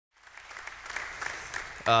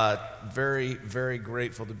Very, very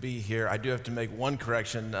grateful to be here. I do have to make one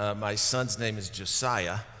correction. My son's name is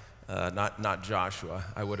Josiah, not Joshua.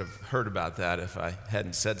 I would have heard about that if I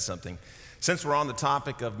hadn't said something. Since we're on the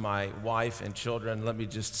topic of my wife and children, let me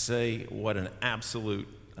just say what an absolute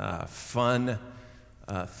fun,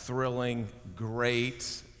 thrilling,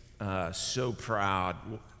 great, so proud,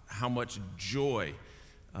 how much joy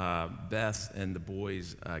Beth and the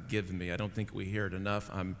boys give me. I don't think we hear it enough.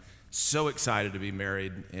 I'm so excited to be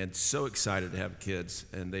married and so excited to have kids,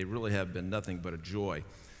 and they really have been nothing but a joy.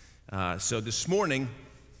 So this morning,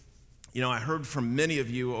 I heard from many of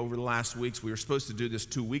you over the last weeks. We were supposed to do this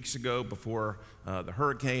 2 weeks ago before the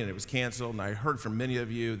hurricane, and it was canceled. And I heard from many of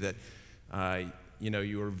you that,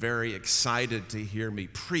 you were very excited to hear me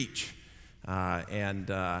preach. And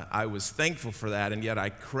I was thankful for that, and yet I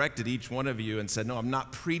corrected each one of you and said, no, I'm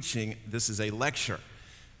not preaching. This is a lecture.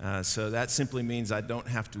 So that simply means I don't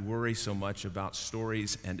have to worry so much about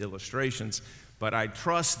stories and illustrations, but I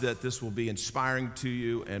trust that this will be inspiring to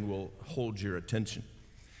you and will hold your attention.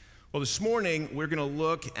 Well, this morning we're going to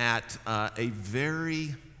look at a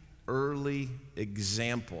very early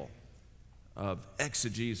example of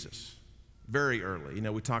exegesis. Very early.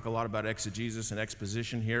 We talk a lot about exegesis and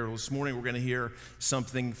exposition here. Well, this morning we're going to hear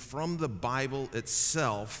something from the Bible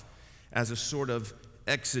itself as a sort of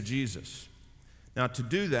exegesis. Now, to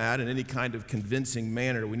do that in any kind of convincing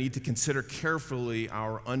manner, we need to consider carefully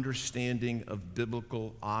our understanding of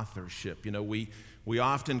biblical authorship. We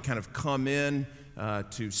often kind of come in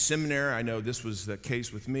to seminary. I know this was the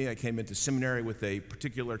case with me. I came into seminary with a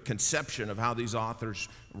particular conception of how these authors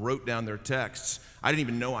wrote down their texts. I didn't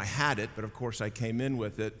even know I had it, but of course I came in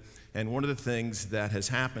with it. And one of the things that has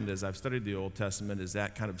happened as I've studied the Old Testament is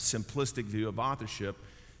that kind of simplistic view of authorship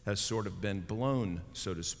has sort of been blown,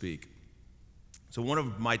 so to speak. So one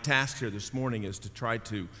of my tasks here this morning is to try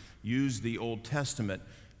to use the Old Testament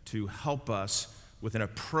to help us with an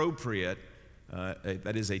appropriate,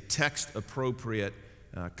 that is a text-appropriate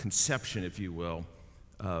conception, if you will,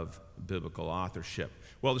 of biblical authorship.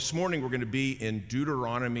 Well, this morning we're going to be in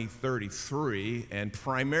Deuteronomy 33, and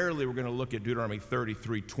primarily we're going to look at Deuteronomy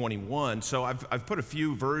 33:21. So I've put a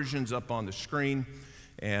few versions up on the screen,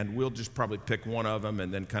 and we'll just probably pick one of them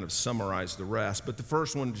and then kind of summarize the rest. But the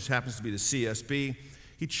first one just happens to be the CSB.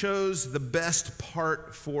 He chose the best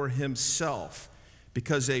part for himself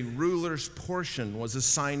because a ruler's portion was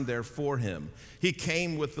assigned there for him. He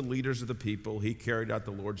came with the leaders of the people. He carried out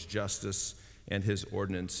the Lord's justice and his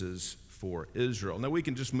ordinances for Israel. Now we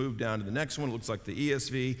can just move down to the next one. It looks like the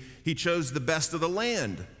ESV. He chose the best of the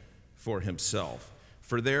land for himself.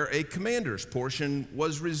 For there a commander's portion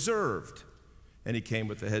was reserved. And he came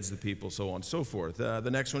with the heads of the people, so on and so forth. The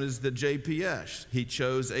next one is the JPS. He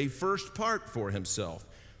chose a first part for himself.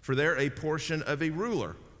 For there a portion of a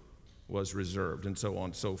ruler was reserved, and so on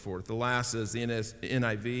and so forth. The last is the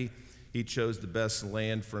NIV. He chose the best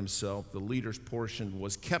land for himself. The leader's portion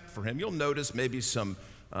was kept for him. You'll notice maybe some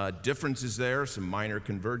differences there, some minor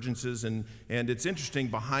convergences, and it's interesting,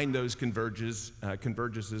 behind those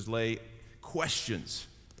convergences lay questions,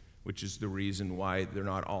 which is the reason why they're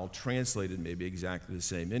not all translated maybe exactly the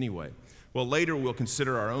same anyway. Well, later we'll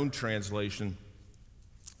consider our own translation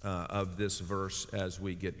of this verse as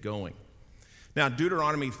we get going. Now,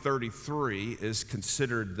 Deuteronomy 33 is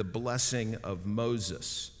considered the blessing of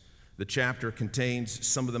Moses. The chapter contains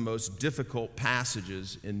some of the most difficult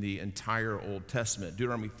passages in the entire Old Testament.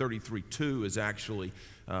 Deuteronomy 33:2 is actually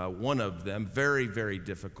one of them, very, very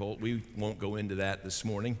difficult. We won't go into that this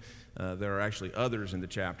morning. There are actually others in the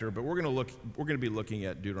chapter, but we're going to be looking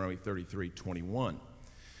at Deuteronomy 33:21.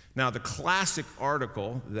 Now, the classic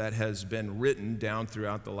article that has been written down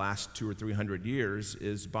throughout the last 200 or 300 years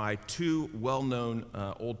is by two well-known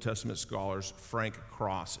Old Testament scholars, Frank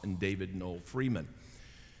Cross and David Noel Freeman.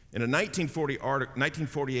 In a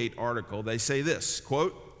 1948 article, they say this,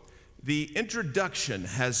 quote, "The introduction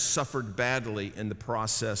has suffered badly in the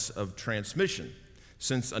process of transmission,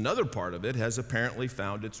 since another part of it has apparently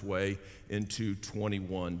found its way into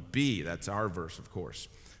 21b. That's our verse, of course.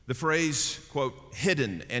 The phrase, quote,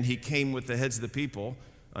 hidden, and he came with the heads of the people,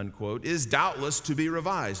 unquote, is doubtless to be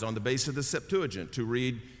revised on the basis of the Septuagint to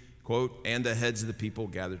read, quote, and the heads of the people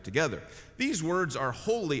gathered together. These words are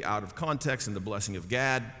wholly out of context in the blessing of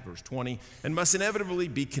Gad, verse 20, and must inevitably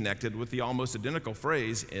be connected with the almost identical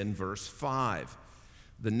phrase in verse 5.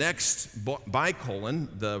 The next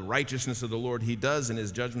bicolon, the righteousness of the Lord he does and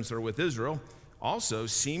his judgments are with Israel, also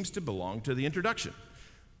seems to belong to the introduction.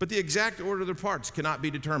 But the exact order of their parts cannot be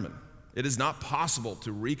determined. It is not possible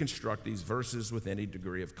to reconstruct these verses with any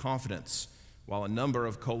degree of confidence. While a number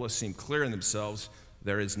of colas seem clear in themselves,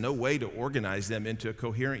 there is no way to organize them into a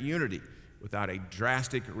coherent unity. without a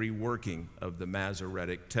drastic reworking of the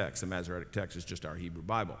Masoretic text. The Masoretic text is just our Hebrew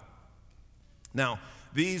Bible. Now,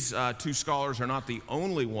 these two scholars are not the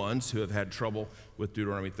only ones who have had trouble with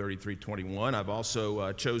Deuteronomy 33:21. I've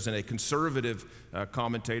also chosen a conservative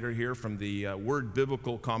commentator here from the Word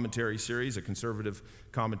Biblical Commentary Series, a conservative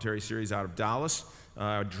commentary series out of Dallas.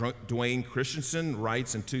 Dwayne Christensen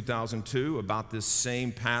writes in 2002 about this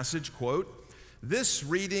same passage, quote, "This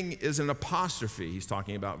reading is an apostrophe," he's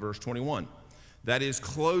talking about verse 21, "that is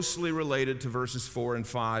closely related to verses 4 and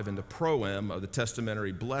 5 in the proem of the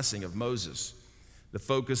testamentary blessing of Moses. The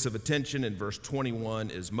focus of attention in verse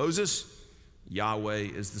 21 is Moses. Yahweh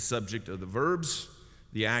is the subject of the verbs.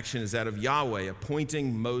 The action is that of Yahweh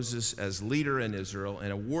appointing Moses as leader in Israel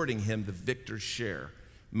and awarding him the victor's share.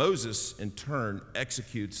 Moses, in turn,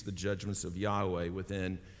 executes the judgments of Yahweh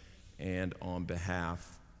within and on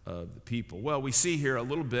behalf of the people." Well, we see here a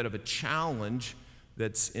little bit of a challenge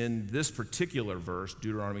that's in this particular verse,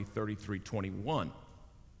 Deuteronomy 33:21.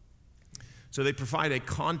 So they provide a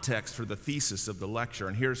context for the thesis of the lecture,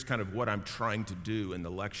 and here's kind of what I'm trying to do in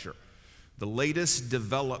the lecture. The latest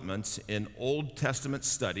developments in Old Testament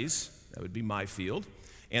studies, that would be my field,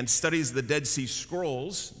 and studies of the Dead Sea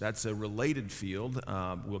Scrolls, that's a related field,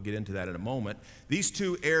 we'll get into that in a moment. These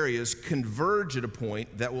two areas converge at a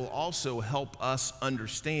point that will also help us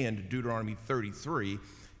understand Deuteronomy 33,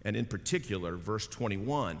 and in particular, verse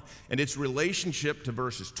 21, and its relationship to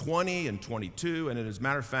verses 20 and 22, and as a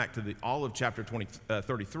matter of fact, to all of chapter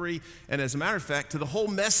 33, and as a matter of fact, to the whole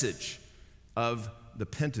message of the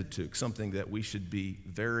Pentateuch, something that we should be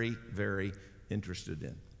very, very interested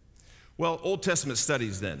in. Well, Old Testament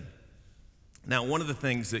studies then. Now, one of the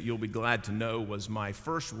things that you'll be glad to know was my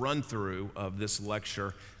first run-through of this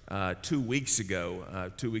lecture 2 weeks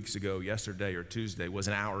ago. 2 weeks ago, yesterday or Tuesday, was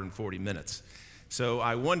an hour and 40 minutes. So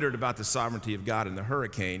I wondered about the sovereignty of God in the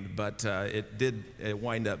hurricane, but it did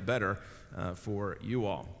wind up better for you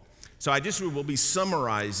all. So I just will be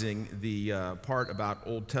summarizing the part about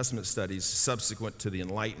Old Testament studies subsequent to the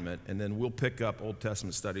Enlightenment, and then we'll pick up Old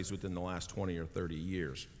Testament studies within the last 20 or 30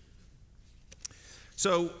 years.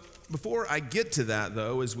 So before I get to that,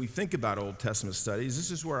 though, as we think about Old Testament studies, this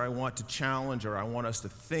is where I want to challenge, or I want us to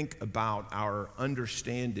think about our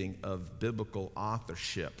understanding of biblical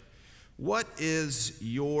authorship. What is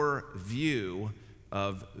your view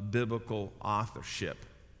of biblical authorship?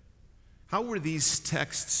 How were these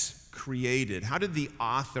texts created? How did the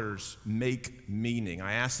authors make meaning?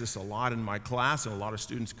 I ask this a lot in my class, and a lot of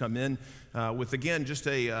students come in with, again, just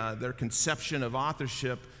their conception of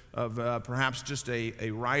authorship of perhaps just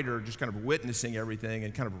a writer just kind of witnessing everything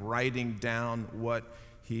and kind of writing down what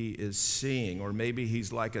he is seeing. Or maybe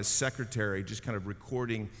he's like a secretary just kind of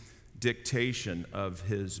recording dictation of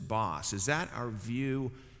his boss. Is that our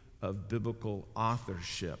view of biblical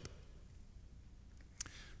authorship?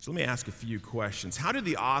 So let me ask a few questions. How did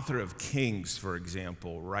the author of Kings, for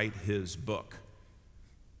example, write his book?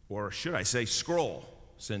 Or should I say scroll,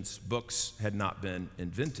 since books had not been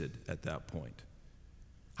invented at that point?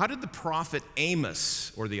 How did the prophet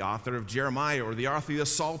Amos, or the author of Jeremiah, or the author of the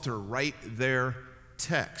Psalter write their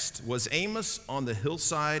text? Was Amos on the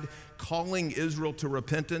hillside calling Israel to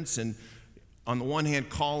repentance, and on the one hand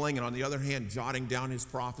calling, and on the other hand jotting down his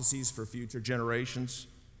prophecies for future generations?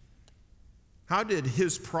 How did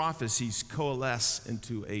his prophecies coalesce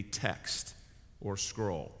into a text or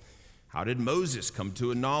scroll? How did Moses come to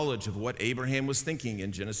a knowledge of what Abraham was thinking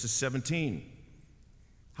in Genesis 17?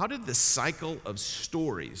 How did the cycle of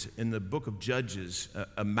stories in the book of Judges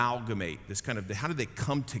amalgamate this kind of, how did they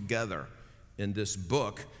come together in this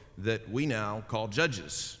book that we now call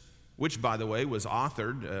Judges, which, by the way, was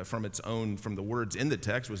authored from the words in the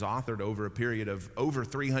text, was authored over a period of over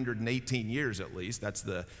 318 years at least.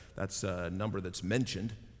 That's a number that's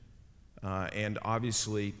mentioned, and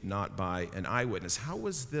obviously not by an eyewitness. How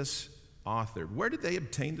was this authored? Where did they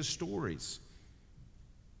obtain the stories?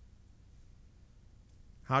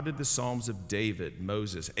 How did the Psalms of David,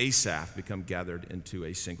 Moses, Asaph become gathered into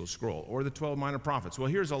a single scroll? Or the 12 minor prophets? Well,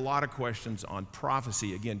 here's a lot of questions on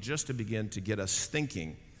prophecy, again, just to begin to get us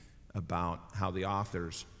thinking about how the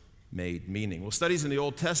authors made meaning. Well, studies in the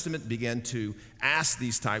Old Testament began to ask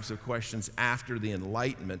these types of questions after the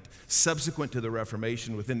Enlightenment, subsequent to the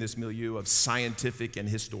Reformation, within this milieu of scientific and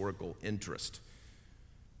historical interest.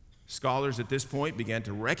 Scholars at this point began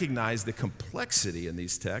to recognize the complexity in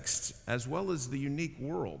these texts, as well as the unique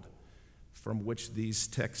world from which these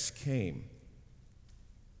texts came.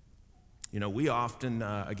 You know, we often,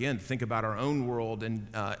 again, think about our own world, and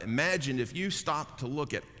imagine if you stopped to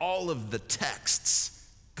look at all of the texts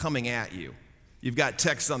coming at you. You've got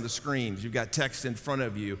text on the screens. You've got text in front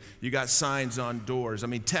of you. You've got signs on doors. I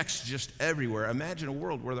mean, text just everywhere. Imagine a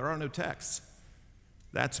world where there are no texts.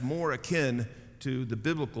 That's more akin to the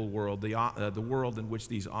biblical world, the world in which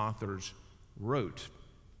these authors wrote.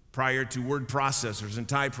 Prior to word processors and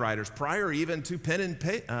typewriters, prior even to pen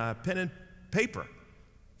and paper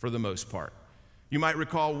for the most part. You might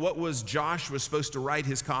recall, what was Joshua supposed to write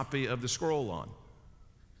his copy of the scroll on?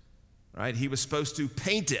 Right? He was supposed to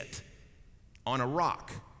paint it on a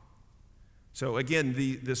rock. So again,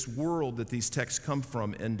 this world that these texts come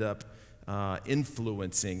from end up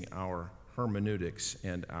influencing our hermeneutics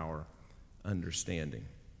and our understanding.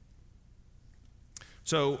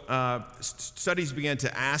 So studies began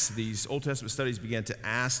to ask these, Old Testament studies began to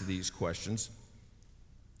ask these questions.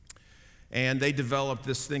 And they developed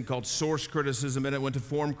this thing called source criticism, and it went to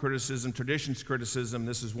form criticism, traditions criticism.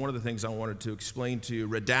 This is one of the things I wanted to explain to you.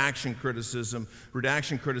 Redaction criticism.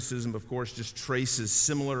 Redaction criticism, of course, just traces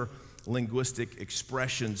similar linguistic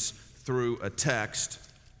expressions through a text.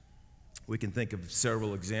 We can think of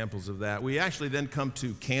several examples of that. We actually then come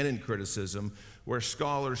to canon criticism, where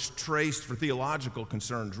scholars traced, for theological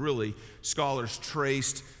concerns really, scholars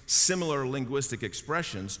traced similar linguistic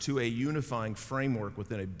expressions to a unifying framework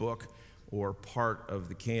within a book or part of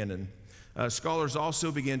the canon. Scholars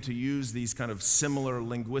also began to use these kind of similar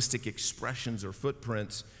linguistic expressions or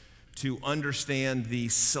footprints to understand the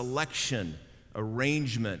selection,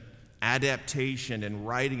 arrangement, adaptation, and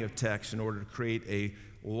writing of text in order to create a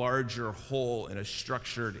larger whole in a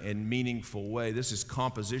structured and meaningful way. This is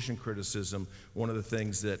composition criticism, one of the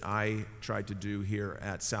things that I tried to do here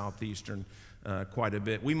at Southeastern quite a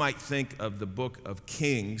bit. We might think of the book of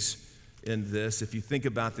Kings in this. If you think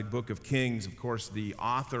about the book of Kings, of course, the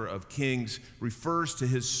author of Kings refers to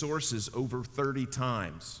his sources over 30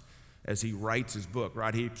 times as he writes his book,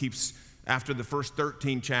 right? He keeps, after the first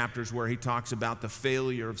 13 chapters where he talks about the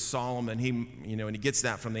failure of Solomon, and he gets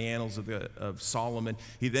that from the annals of Solomon.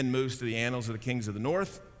 He then moves to the annals of the kings of the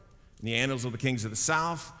north, and the annals of the kings of the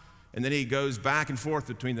south, and then he goes back and forth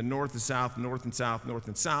between the north and south, north and south, north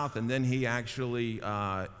and south, and then he actually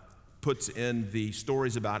puts in the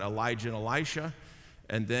stories about Elijah and Elisha,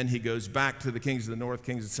 and then he goes back to the kings of the north,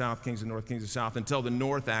 kings of the south, kings of the north, kings of the south, until the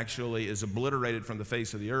north actually is obliterated from the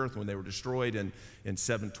face of the earth when they were destroyed in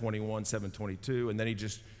 721, 722, and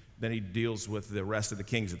then he deals with the rest of the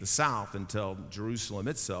kings of the south until Jerusalem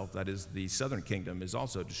itself, that is the southern kingdom, is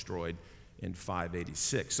also destroyed in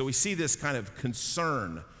 586. So we see this kind of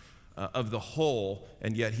concern of the whole,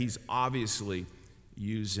 and yet he's obviously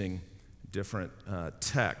using different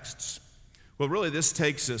texts. Well, really, this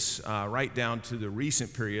takes us right down to the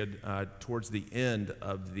recent period towards the end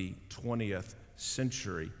of the 20th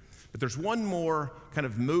century. But there's one more kind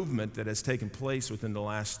of movement that has taken place within the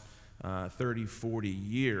last 30, 40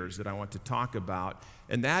 years that I want to talk about,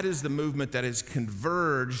 and that is the movement that has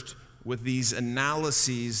converged with these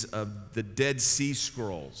analyses of the Dead Sea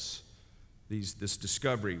Scrolls, this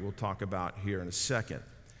discovery we'll talk about here in a second.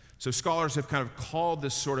 So scholars have kind of called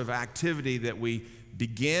this sort of activity that we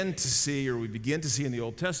begin to see in the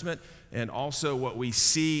Old Testament, and also what we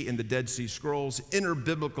see in the Dead Sea Scrolls,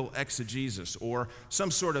 innerbiblical exegesis, or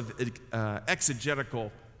some sort of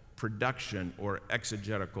exegetical production or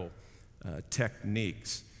exegetical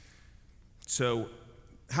techniques. So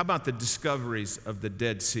how about the discoveries of the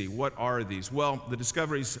Dead Sea? What are these? Well, the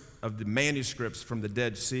discoveries of the manuscripts from the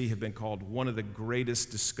Dead Sea have been called one of the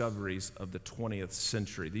greatest discoveries of the 20th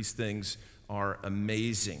century. These things are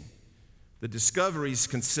amazing. The discoveries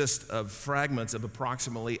consist of fragments of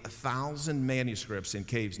approximately 1,000 manuscripts in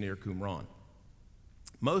caves near Qumran.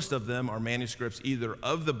 Most of them are manuscripts either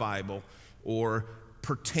of the Bible or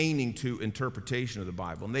pertaining to interpretation of the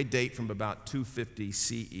Bible, and they date from about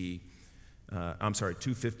 250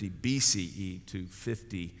 BCE to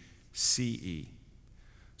 50 CE.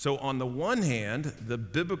 So on the one hand, the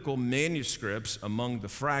biblical manuscripts among the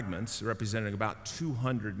fragments, representing about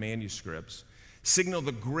 200 manuscripts, signal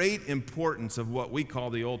the great importance of what we call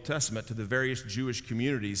the Old Testament to the various Jewish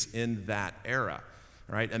communities in that era.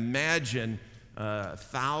 Right? Imagine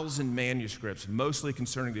 1,000 manuscripts, mostly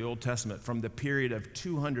concerning the Old Testament, from the period of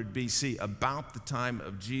 200 BC, about the time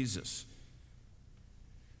of Jesus.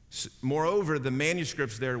 Moreover, the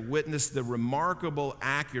manuscripts there witness the remarkable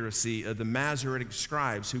accuracy of the Masoretic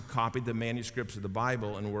scribes who copied the manuscripts of the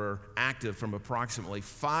Bible and were active from approximately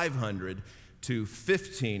 500 to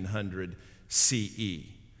 1500 CE.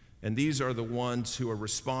 And these are the ones who are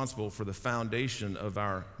responsible for the foundation of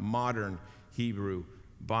our modern Hebrew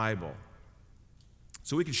Bible.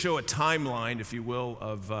 So we can show a timeline, if you will,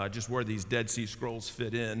 of just where these Dead Sea Scrolls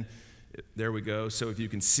fit in. There we go. So if you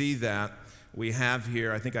can see that, we have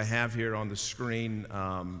here, I think I have here on the screen,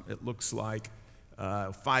 it looks like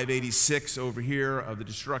 586 over here of the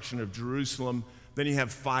destruction of Jerusalem. Then you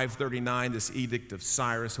have 539, this Edict of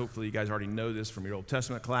Cyrus. Hopefully you guys already know this from your Old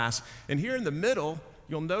Testament class. And here in the middle,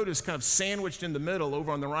 you'll notice kind of sandwiched in the middle,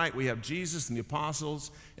 over on the right, we have Jesus and the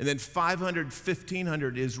apostles. And then 500,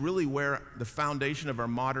 1500 is really where the foundation of our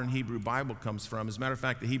modern Hebrew Bible comes from. As a matter of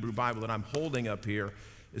fact, the Hebrew Bible that I'm holding up here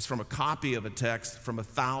is from a copy of a text from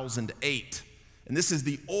 1008. And this is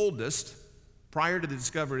the oldest, prior to the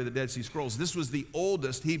discovery of the Dead Sea Scrolls, this was the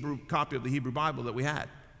oldest Hebrew copy of the Hebrew Bible that we had.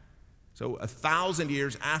 So 1,000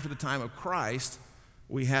 years after the time of Christ,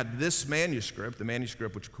 we had this manuscript, the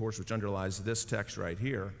manuscript which underlies this text right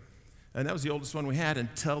here, and that was the oldest one we had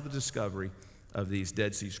until the discovery of these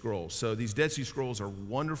Dead Sea Scrolls. So these Dead Sea Scrolls are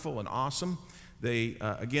wonderful and awesome. They,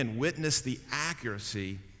 again, witness the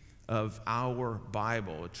accuracy of our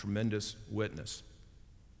Bible, a tremendous witness.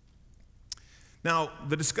 Now,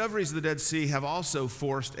 the discoveries of the Dead Sea have also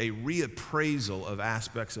forced a reappraisal of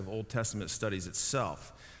aspects of Old Testament studies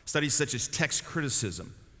itself. Studies such as text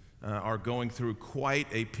criticism are going through quite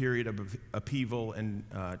a period of upheaval and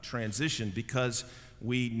transition, because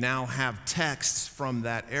we now have texts from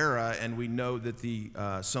that era, and we know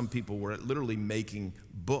that some people were literally making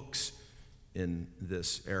books in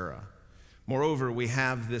this era. Moreover, we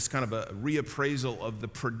have this kind of a reappraisal of the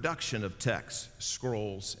production of texts,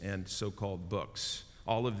 scrolls, and so-called books.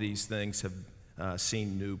 All of these things have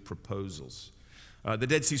seen new proposals. The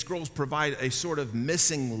Dead Sea Scrolls provide a sort of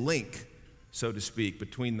missing link, so to speak,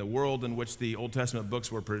 between the world in which the Old Testament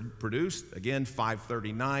books were produced, again,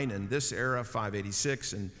 539 in this era,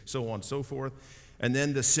 586, and so on and so forth, and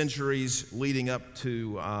then the centuries leading up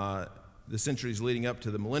to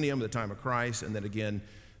the millennium, the time of Christ, and then again,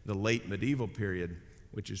 the late medieval period,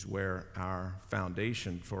 which is where our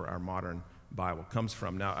foundation for our modern Bible comes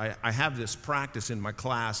from. Now, I have this practice in my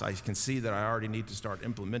class. I can see that I already need to start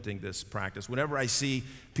implementing this practice. Whenever I see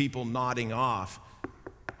people nodding off,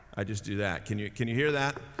 I just do that. Can you hear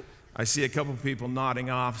that? I see a couple of people nodding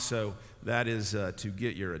off, so that is to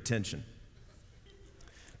get your attention.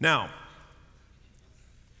 Now,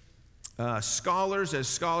 as scholars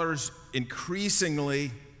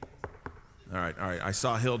increasingly, all right, I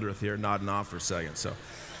saw Hildreth here nodding off for a second, so.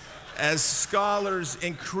 As scholars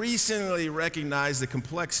increasingly recognize the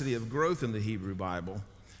complexity of growth in the Hebrew Bible,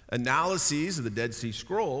 analyses of the Dead Sea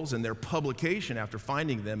Scrolls and their publication after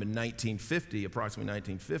finding them in approximately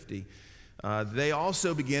 1950, they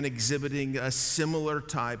also began exhibiting a similar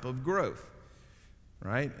type of growth,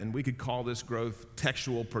 right? And we could call this growth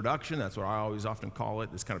textual production. That's what I always often call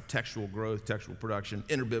it, this kind of textual growth, textual production.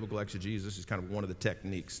 Innerbiblical exegesis is kind of one of the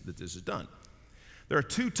techniques that this is done. There are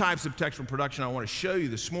two types of textual production I want to show you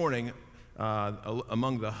this morning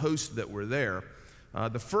among the hosts that were there.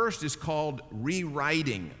 The first is called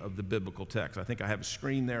rewriting of the biblical text. I think I have a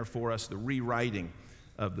screen there for us, the rewriting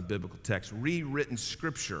of the biblical text. Rewritten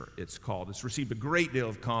scripture, it's called. It's received a great deal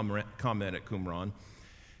of comment at Qumran.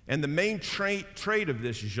 And the main trait of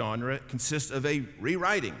this genre consists of a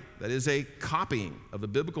rewriting, that is a copying of a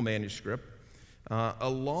biblical manuscript,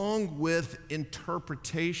 along with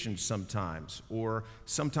interpretation sometimes, or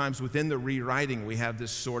sometimes within the rewriting we have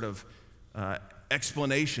this sort of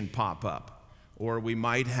explanation pop up, or we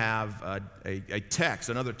might have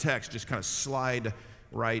another text just kind of slide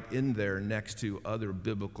right in there next to other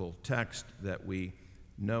biblical text that we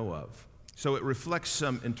know of. So it reflects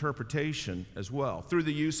some interpretation as well. Through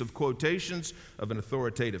the use of quotations of an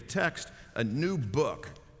authoritative text, a new book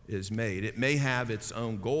is made. It may have its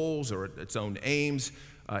own goals or its own aims.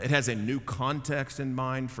 It has a new context in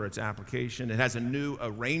mind for its application. It has a new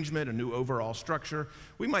arrangement, a new overall structure.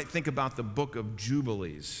 We might think about the Book of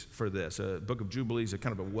Jubilees for this. A Book of Jubilees, a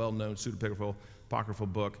kind of a well-known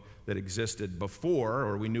pseudepigraphal book that existed before,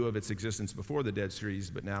 or we knew of its existence before the Dead Seas,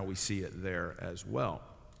 but now we see it there as well.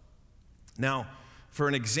 Now, for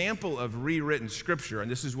an example of rewritten scripture, and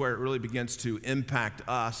this is where it really begins to impact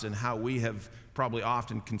us and how we have probably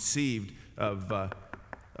often conceived of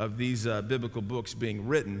these biblical books being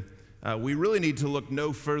written, we really need to look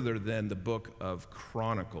no further than the book of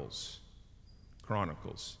Chronicles.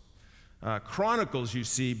 Chronicles, you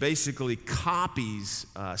see, basically copies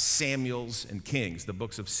Samuel's and Kings, the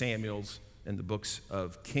books of Samuel's and the books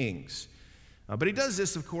of Kings. But he does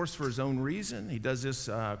this, of course, for his own reason. He does this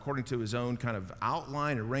according to his own kind of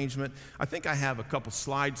outline, arrangement. I think I have a couple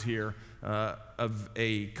slides here of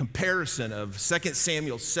a comparison of 2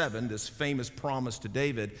 Samuel 7, this famous promise to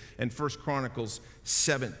David, and 1 Chronicles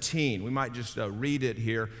 17. We might just read it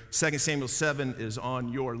here. 2 Samuel 7 is on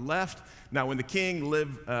your left. Now, when the king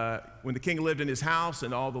lived in his house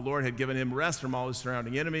and all the Lord had given him rest from all his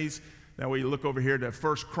surrounding enemies, Now we look over here to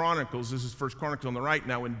 1 Chronicles. This is 1 Chronicles on the right.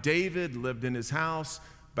 Now when David lived in his house,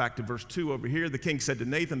 back to verse 2 over here, the king said to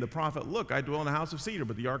Nathan the prophet, look, I dwell in a house of cedar,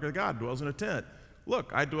 but the ark of God dwells in a tent.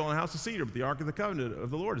 Look, I dwell in a house of cedar, but the ark of the covenant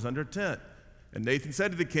of the Lord is under a tent. And Nathan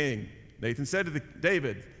said to the king,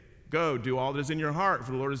 David, go, do all that is in your heart,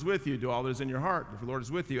 for the Lord is with you. Do all that is in your heart, for the Lord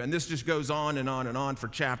is with you. And this just goes on and on and on for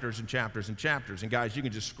chapters and chapters and chapters. And guys, you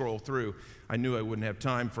can just scroll through. I knew I wouldn't have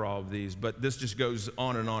time for all of these, but this just goes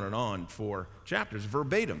on and on and on for chapters,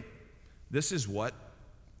 verbatim. This is what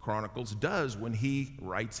Chronicles does when he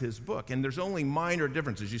writes his book. And there's only minor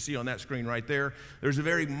differences. You see on that screen right there, there's a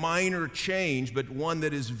very minor change, but one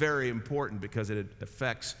that is very important because it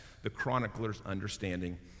affects the chronicler's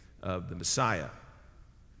understanding of the Messiah.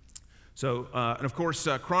 So, and of course,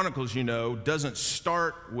 Chronicles, you know, doesn't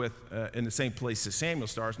start with in the same place as Samuel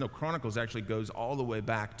starts. No, Chronicles actually goes all the way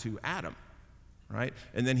back to Adam, right?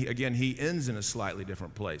 And then he ends in a slightly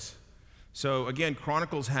different place. So again,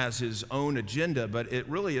 Chronicles has his own agenda, but it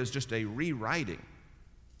really is just a rewriting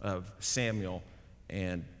of Samuel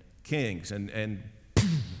and Kings. And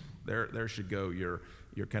there should go your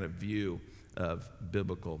kind of view of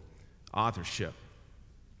biblical authorship.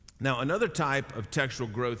 Now, another type of textual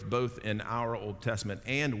growth, both in our Old Testament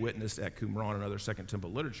and witnessed at Qumran and other Second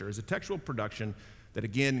Temple literature, is a textual production that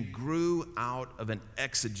again grew out of an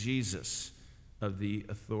exegesis of the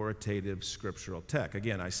authoritative scriptural text.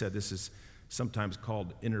 Again, I said this is sometimes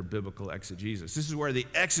called innerbiblical exegesis. This is where the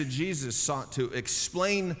exegesis sought to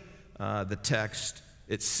explain the text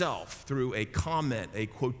itself through a comment, a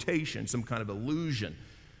quotation, some kind of allusion.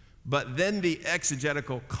 But then the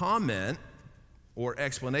exegetical comment or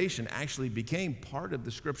explanation actually became part of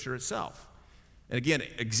the scripture itself. And again,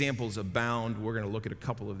 examples abound. We're going to look at a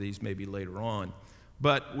couple of these maybe later on.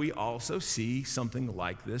 But we also see something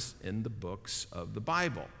like this in the books of the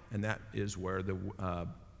Bible, and that is where the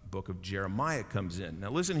book of Jeremiah comes in.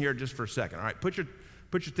 Now listen here just for a second. All right, put your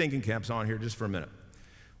thinking caps on here just for a minute.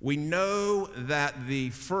 We know that the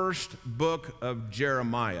first book of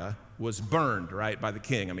Jeremiah was burned, right, by the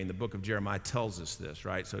king. I mean, the book of Jeremiah tells us this,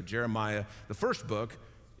 right? So Jeremiah, the first book,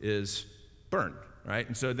 is burned, right?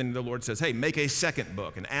 And so then the Lord says, hey, make a second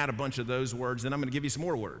book and add a bunch of those words, then I'm going to give you some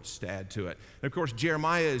more words to add to it. And of course,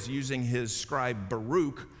 Jeremiah is using his scribe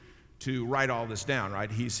Baruch to write all this down, right?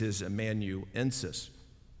 He's his amanuensis.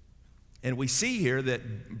 And we see here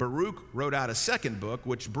that Baruch wrote out a second book,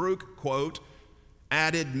 which Baruch, quote,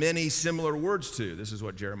 added many similar words to. This is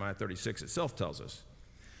what Jeremiah 36 itself tells us.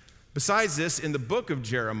 Besides this, in the book of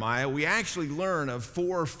Jeremiah, we actually learn of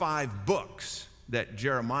 4 or 5 books that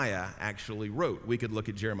Jeremiah actually wrote. We could look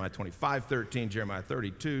at Jeremiah 25:13, Jeremiah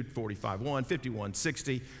 32, 45:1,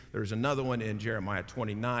 51:60. There's another one in Jeremiah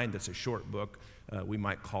 29 that's a short book. We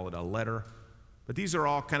might call it a letter. But these are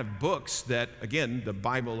all kind of books that, again, the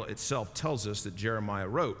Bible itself tells us that Jeremiah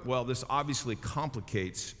wrote. Well, this obviously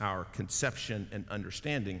complicates our conception and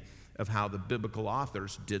understanding of how the biblical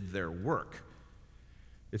authors did their work.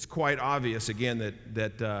 It's quite obvious, again,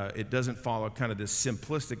 that it doesn't follow kind of this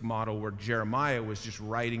simplistic model where Jeremiah was just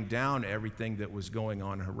writing down everything that was going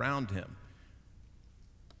on around him.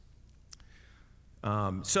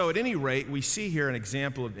 So at any rate, we see here an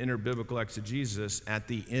example of innerbiblical exegesis at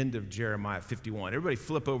the end of Jeremiah 51. Everybody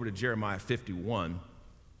flip over to Jeremiah 51.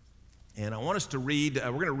 And I want us to read,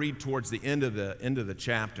 we're going to read towards the end of the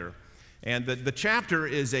chapter. And the chapter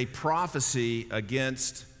is a prophecy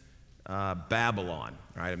against Babylon,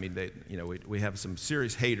 right? I mean, we have some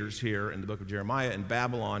serious haters here in the book of Jeremiah, and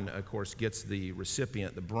Babylon, of course, gets the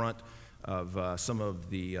recipient, the brunt of some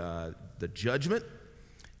of the judgment.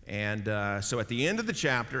 And so at the end of the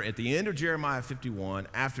chapter, at the end of Jeremiah 51,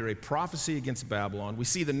 after a prophecy against Babylon, we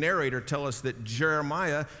see the narrator tell us that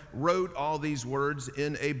Jeremiah wrote all these words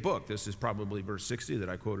in a book. This is probably verse 60 that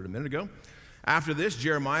I quoted a minute ago. After this,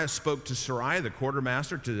 Jeremiah spoke to Seraiah, the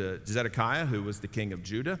quartermaster, to Zedekiah, who was the king of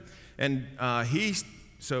Judah. And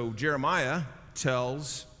so Jeremiah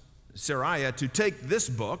tells Seraiah to take this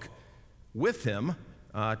book with him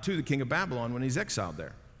to the king of Babylon when he's exiled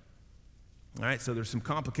there. All right, so there's some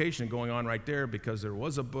complication going on right there because there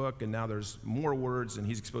was a book and now there's more words and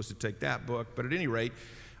he's supposed to take that book. But at any rate,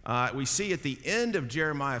 we see at the end of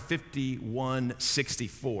Jeremiah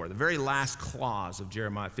 51:64, the very last clause of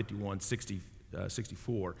Jeremiah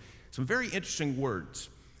 51:64, some very interesting words.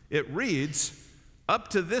 It reads, up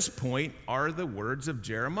to this point are the words of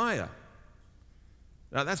Jeremiah.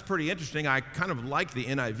 Now, that's pretty interesting. I kind of like the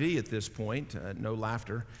NIV at this point. No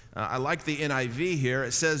laughter. I like the NIV here.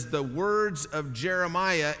 It says, the words of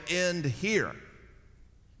Jeremiah end here.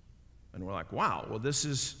 And we're like, wow, well, this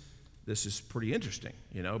is pretty interesting,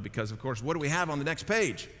 because, of course, what do we have on the next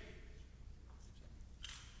page?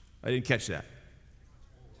 I didn't catch that.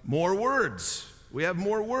 More words. We have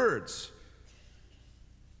more words.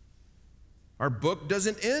 Our book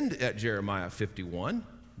doesn't end at Jeremiah 51.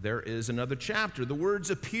 There is another chapter. The words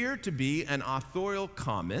appear to be an authorial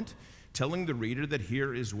comment telling the reader that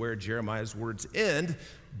here is where Jeremiah's words end,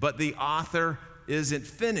 but the author isn't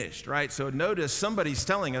finished, right? So notice somebody's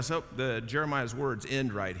telling us, oh, Jeremiah's words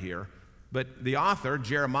end right here, but the author,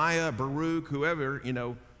 Jeremiah, Baruch, whoever,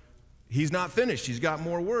 he's not finished. He's got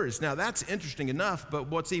more words. Now, that's interesting enough, but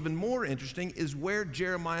what's even more interesting is where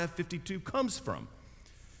Jeremiah 52 comes from.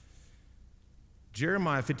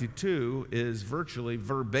 Jeremiah 52 is virtually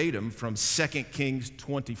verbatim from 2 Kings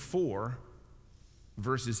 24,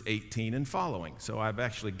 verses 18 and following. So I've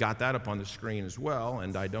actually got that up on the screen as well,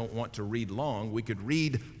 and I don't want to read long. We could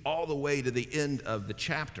read all the way to the end of the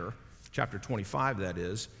chapter 25 that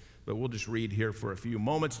is, but we'll just read here for a few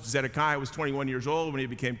moments. Zedekiah was 21 years old when he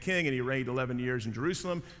became king, and he reigned 11 years in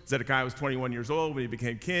Jerusalem. Zedekiah was 21 years old when he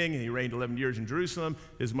became king, and he reigned 11 years in Jerusalem.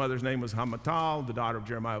 His mother's name was Hamutal, the daughter of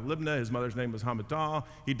Jeremiah of Libnah. His mother's name was Hamutal.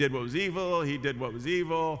 He did what was evil. He did what was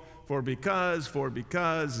evil. For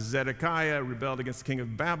because Zedekiah rebelled against the king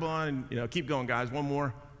of Babylon. Keep going, guys. One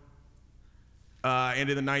more. And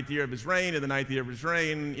in the 9th year of his reign,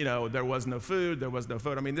 there was no food,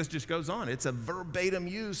 I mean, this just goes on. It's a verbatim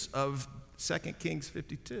use of 2 Kings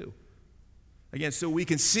 52. Again, so we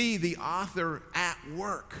can see the author at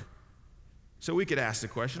work. So we could ask the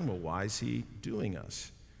question, well, why is he doing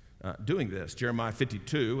this? Jeremiah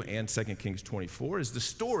 52 and 2 Kings 24 is the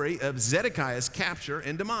story of Zedekiah's capture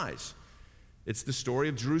and demise. It's the story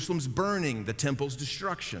of Jerusalem's burning, the temple's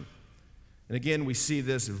destruction. And again, we see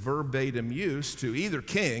this verbatim use to either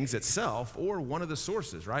Kings itself or one of the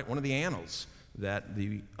sources, right? One of the annals that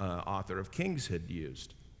the author of Kings had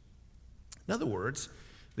used. In other words,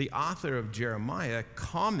 the author of Jeremiah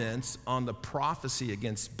comments on the prophecy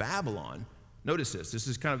against Babylon. Notice this. This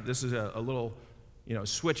is a little,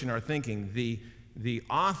 switch in our thinking. The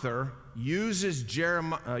author uses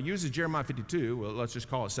Jeremiah 52. Well, let's just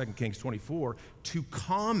call it 2 Kings 24 to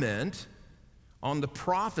comment on the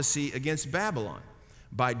prophecy against Babylon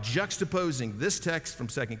by juxtaposing this text from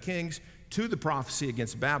 2 Kings to the prophecy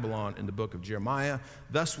against Babylon in the book of Jeremiah.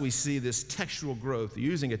 Thus, we see this textual growth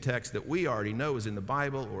using a text that we already know is in the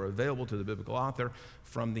Bible or available to the biblical author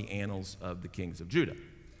from the annals of the kings of Judah.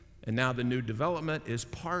 And now the new development is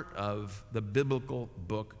part of the biblical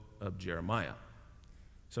book of Jeremiah.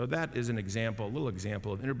 So that is a little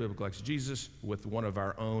example of innerbiblical exegesis with one of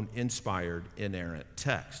our own inspired inerrant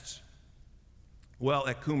texts. Well,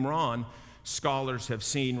 at Qumran, scholars have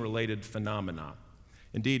seen related phenomena.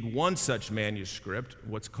 Indeed, one such manuscript,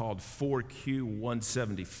 what's called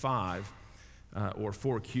 4Q175, or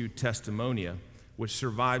 4Q Testimonia, which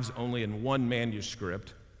survives only in one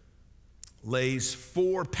manuscript, lays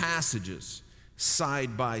 4 passages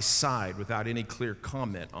side by side without any clear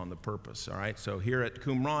comment on the purpose, all right? So here at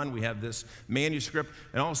Qumran, we have this manuscript,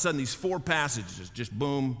 and all of a sudden these 4 passages just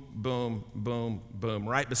boom, boom, boom, boom,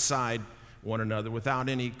 right beside one another without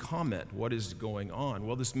any comment. What is going on?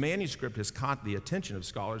 Well, this manuscript has caught the attention of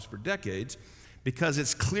scholars for decades because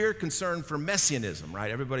it's clear concern for messianism, right?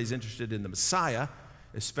 Everybody's interested in the Messiah,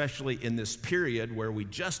 especially in this period where we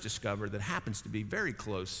just discovered that happens to be very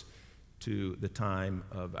close to the time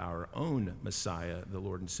of our own Messiah, the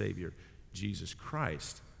Lord and Savior, Jesus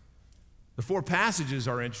Christ. The 4 passages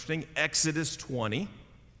are interesting: Exodus 20,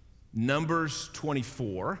 Numbers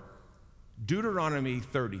 24, Deuteronomy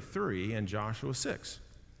 33, and Joshua 6.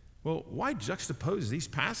 Well, why juxtapose these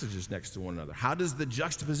passages next to one another? How does the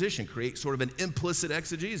juxtaposition create sort of an implicit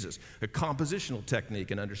exegesis, a compositional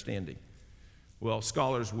technique and understanding? Well,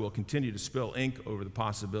 scholars will continue to spill ink over the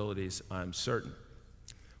possibilities, I'm certain.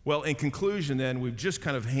 Well, in conclusion then, we've just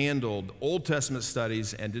kind of handled Old Testament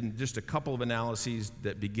studies and did just a couple of analyses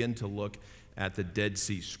that begin to look at the Dead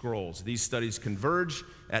Sea Scrolls. These studies converge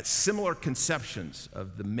at similar conceptions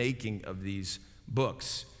of the making of these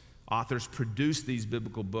books. Authors produce these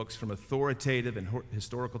biblical books from authoritative and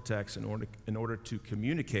historical texts in order to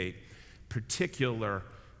communicate particular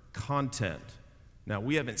content. Now,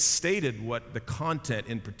 we haven't stated what the content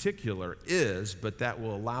in particular is, but that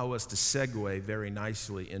will allow us to segue very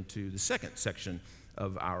nicely into the second section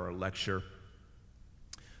of our lecture.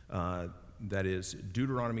 That is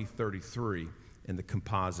Deuteronomy 33 in the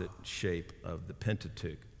composite shape of the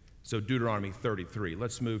Pentateuch. So Deuteronomy 33.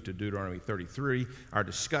 Let's move to Deuteronomy 33. Our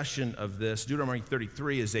discussion of this. Deuteronomy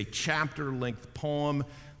 33 is a chapter-length poem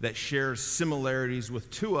that shares similarities with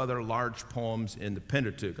two other large poems in the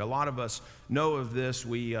Pentateuch. A lot of us know of this.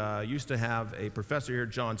 We used to have a professor here,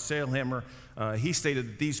 John Sailhammer. He stated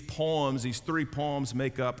that these poems, these three poems,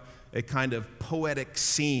 make up a kind of poetic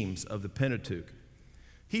seams of the Pentateuch.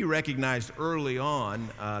 He recognized early on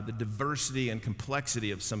the diversity and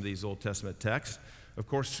complexity of some of these Old Testament texts. Of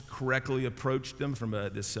course, correctly approached them from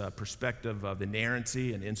this perspective of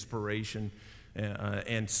inerrancy and inspiration,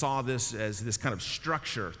 and saw this as this kind of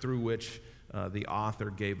structure through which the author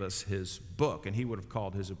gave us his book. And he would have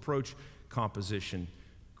called his approach composition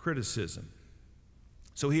criticism.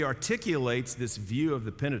 So he articulates this view of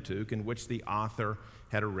the Pentateuch in which the author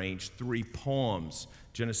had arranged three poems: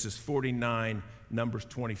 Genesis 49, Numbers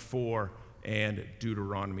 24, and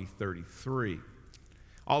Deuteronomy 33.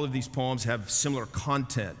 All of these poems have similar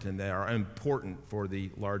content, and they are important for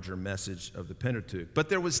the larger message of the Pentateuch. But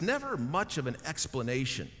there was never much of an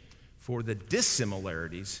explanation for the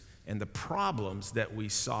dissimilarities and the problems that we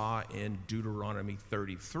saw in Deuteronomy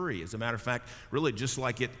 33. As a matter of fact, really just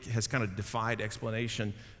like it has kind of defied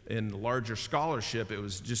explanation in the larger scholarship, it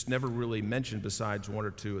was just never really mentioned besides one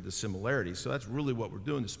or two of the similarities. So that's really what we're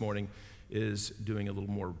doing this morning, is doing a little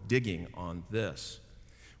more digging on this.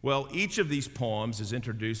 Well, each of these poems is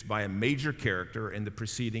introduced by a major character in the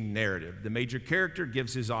preceding narrative. The major character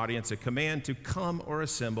gives his audience a command to come or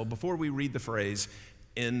assemble before we read the phrase,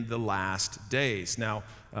 "in the last days." Now,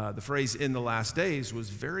 the phrase "in the last days" was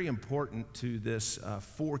very important to this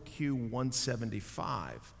 4Q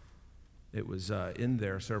 175. It was in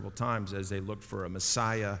there several times as they looked for a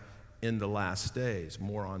Messiah in the last days.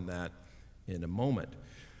 More on that in a moment.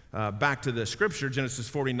 Back to the scripture, Genesis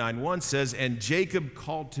 49:1 says, "And Jacob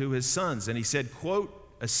called to his sons, and he said,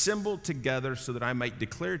 quote, 'Assemble together so that I might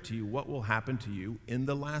declare to you what will happen to you in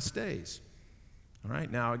the last days.'" All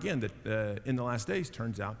right, now again, in the last days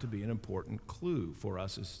turns out to be an important clue for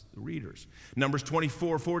us as the readers. Numbers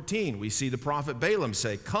 24:14, we see the prophet Balaam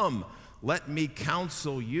say, "Come, let me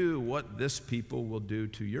counsel you what this people will do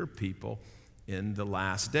to your people in the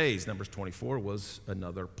last days." Numbers 24 was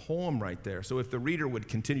another poem right there. So if the reader would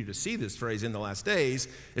continue to see this phrase, "in the last days,"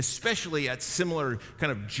 especially at similar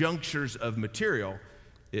kind of junctures of material,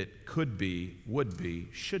 it could be, would be,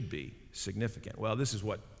 should be significant. Well, this is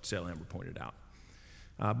what Sailhammer pointed out.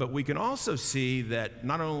 But we can also see that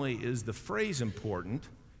not only is the phrase important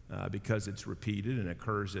because it's repeated and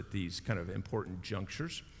occurs at these kind of important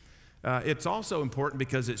junctures, it's also important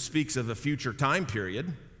because it speaks of a future time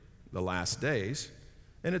period, the last days,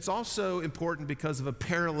 and it's also important because of a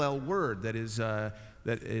parallel word that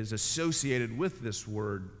is associated with this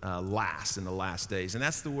word last, in the last days, and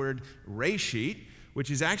that's the word reshit,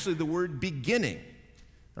 which is actually the word beginning,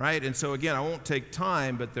 right? And so again, I won't take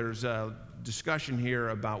time, but there's a discussion here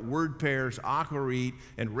about word pairs. Acharit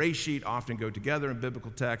and reshit often go together in biblical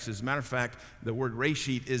texts. As a matter of fact, the word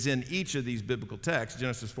reshit is in each of these biblical texts,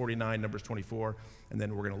 Genesis 49, Numbers 24, and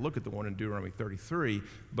then we're going to look at the one in Deuteronomy 33,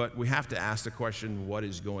 but we have to ask the question, what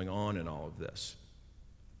is going on in all of this?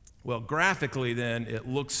 Well, graphically then, it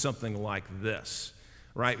looks something like this,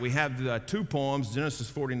 right? We have the two poems, Genesis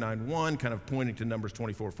 49:1, kind of pointing to Numbers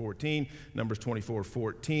 24:14, Numbers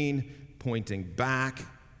 24:14, pointing back.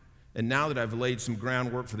 And now that I've laid some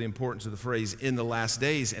groundwork for the importance of the phrase "in the last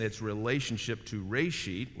days" and its relationship to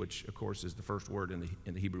reshit, which of course is the first word in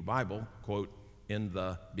the Hebrew Bible, quote, "in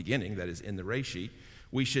the beginning," that is in the reshit,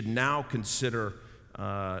 we should now consider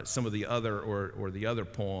some of the other, or the other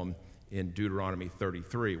poem in Deuteronomy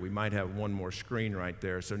 33. We might have one more screen right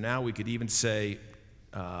there. So now we could even say,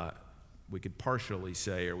 we could partially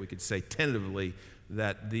say, or we could say tentatively,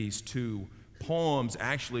 that these two poems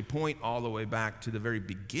actually point all the way back to the very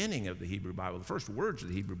beginning of the Hebrew Bible, the first words of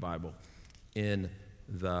the Hebrew Bible, "in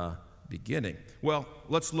the beginning." Well,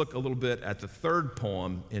 let's look a little bit at the third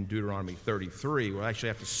poem in Deuteronomy 33. We'll actually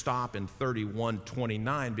have to stop in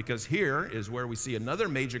 31:29, because here is where we see another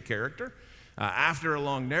major character, after a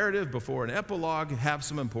long narrative, before an epilogue, have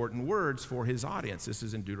some important words for his audience. This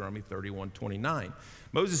is in Deuteronomy 31:29.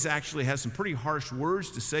 Moses actually has some pretty harsh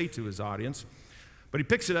words to say to his audience, but we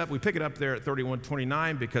pick it up there at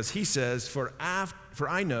 31:29, because he says, For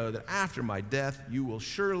I know that after my death you will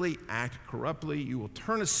surely act corruptly. You will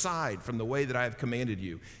turn aside from the way that I have commanded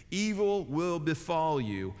you. Evil will befall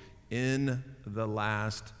you in the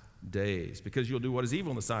last days, because you'll do what is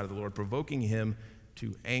evil in the sight of the Lord, provoking him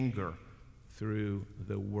to anger through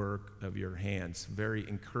the work of your hands. Very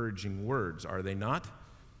encouraging words, are they not?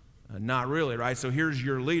 Not really, right? So here's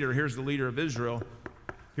your leader. Here's the leader of Israel.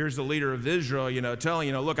 Here's the leader of Israel,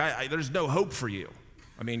 telling, look, there's no hope for you.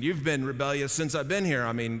 I mean, you've been rebellious since I've been here.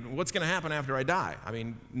 I mean, what's going to happen after I die? I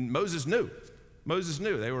mean, Moses knew. Moses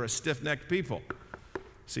knew. They were a stiff-necked people.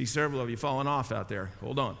 See several of you falling off out there.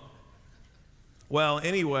 Hold on. Well,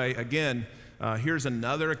 anyway, again, here's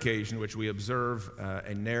another occasion which we observe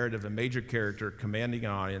a narrative, a major character commanding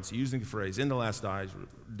an audience, using the phrase, in the last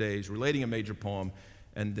days, relating a major poem,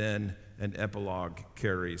 and then an epilogue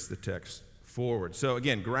carries the text forward. So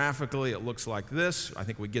again, graphically, it looks like this. I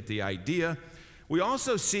think we get the idea. We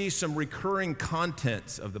also see some recurring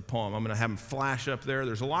contents of the poem. I'm going to have them flash up there.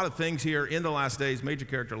 There's a lot of things here. In the last days, major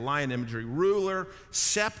character, lion imagery, ruler,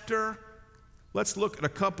 scepter. Let's look at a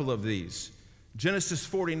couple of these. Genesis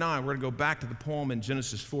 49, we're going to go back to the poem in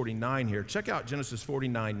Genesis 49 here. Check out Genesis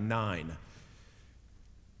 49:9.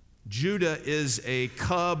 Judah is a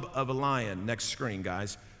cub of a lion. Next screen,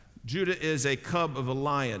 guys. Judah is a cub of a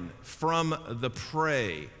lion. From the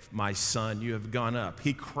prey, my son, you have gone up.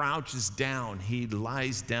 He crouches down. He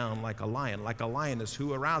lies down like a lioness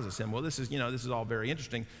who arouses him. Well, this is all very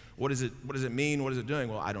interesting. What does it mean? What is it doing?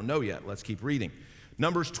 Well, I don't know yet. Let's keep reading.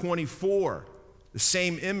 Numbers 24. The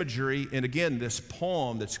same imagery, and again, this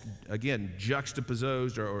poem that's, again,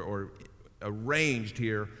 juxtaposed or arranged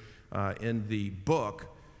here in the book.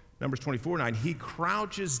 Numbers 24:9, he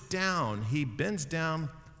crouches down, he bends down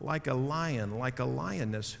like a lion, like a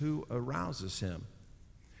lioness who arouses him.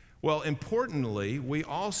 Well, importantly, we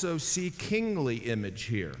also see kingly image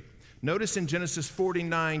here. Notice in Genesis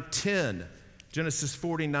 49:10, Genesis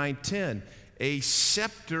 49:10, a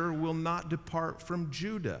scepter will not depart from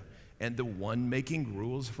Judah, and the one making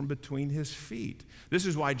rules from between his feet. This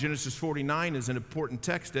is why Genesis 49 is an important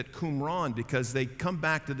text at Qumran, because they come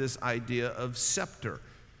back to this idea of scepter.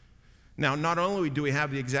 Now, not only do we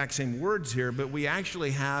have the exact same words here, but we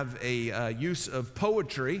actually have a use of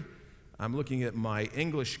poetry. I'm looking at my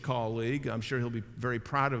English colleague. I'm sure he'll be very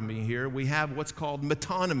proud of me here. We have what's called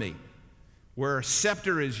metonymy, where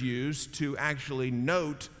scepter is used to actually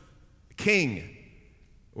note king,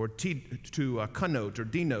 or to connote or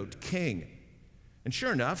denote king. And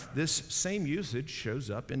sure enough, this same usage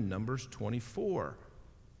shows up in Numbers 24.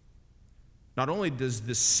 Not only does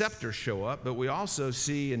the scepter show up, but we also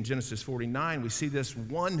see in Genesis 49, we see this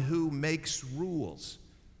one who makes rules.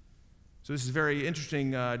 So this is very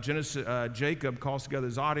interesting. Jacob calls together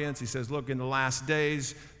his audience. He says, look, in the last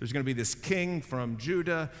days, there's going to be this king from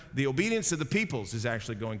Judah. The obedience of the peoples is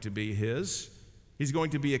actually going to be his. He's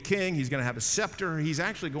going to be a king. He's going to have a scepter. He's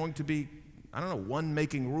actually going to be, one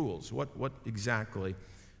making rules. What exactly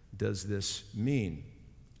does this mean?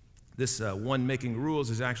 This one making rules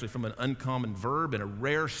is actually from an uncommon verb in a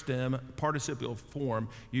rare stem participial form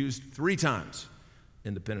used 3 times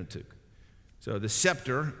in the Pentateuch. So the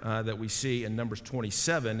scepter that we see in Numbers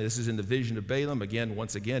 27, this is in the vision of Balaam.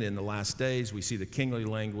 Once again, in the last days, we see the kingly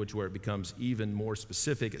language where it becomes even more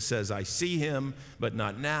specific. It says, I see him, but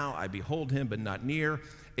not now. I behold him, but not near.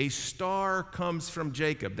 A star comes from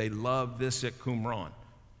Jacob. They love this at Qumran.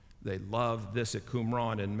 They love this at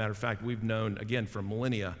Qumran. And matter of fact, we've known, again, for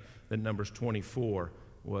millennia, that Numbers 24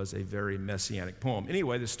 was a very messianic poem.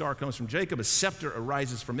 Anyway, the star comes from Jacob. A scepter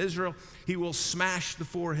arises from Israel. He will smash the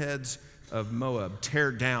foreheads of Moab,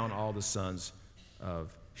 tear down all the sons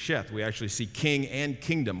of Sheth. We actually see king and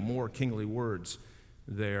kingdom, more kingly words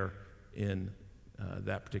there in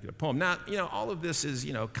that particular poem. Now, all of this is,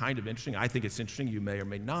 kind of interesting. I think it's interesting. You may or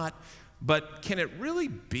may not. But can it really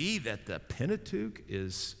be that the Pentateuch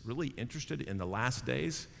is really interested in the last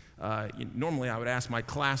days? Normally, I would ask my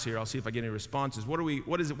class here. I'll see if I get any responses. What do we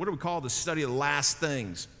call the study of the last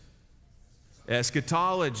things?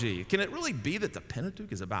 Eschatology. Can it really be that the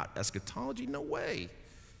Pentateuch is about eschatology? No way.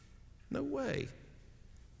 No way.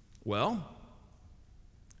 Well,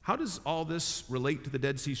 how does all this relate to the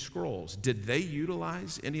Dead Sea Scrolls? Did they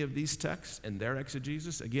utilize any of these texts in their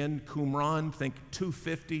exegesis? Again, Qumran, think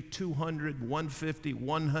 250, 200, 150,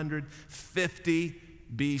 150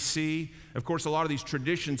 BC. Of course, a lot of these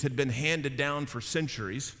traditions had been handed down for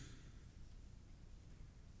centuries.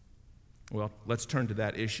 Well, let's turn to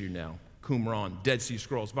that issue now. Qumran, Dead Sea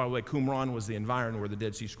Scrolls. By the way, Qumran was the environment where the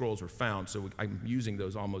Dead Sea Scrolls were found, so I'm using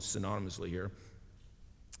those almost synonymously here.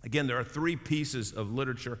 Again, there are 3 pieces of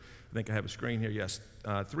literature. I think I have a screen here, yes.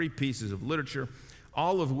 3 pieces of literature,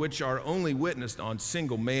 all of which are only witnessed on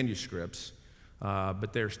single manuscripts,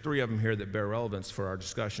 but there's 3 of them here that bear relevance for our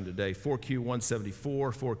discussion today. 4Q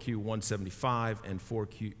 174, 4Q 175, and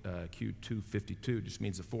 4Q 252, just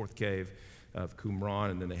means the 4th cave of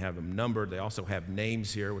Qumran, and then they have them numbered. They also have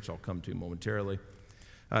names here, which I'll come to momentarily.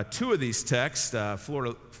 2 of these texts,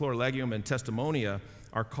 Florilegium and Testimonia,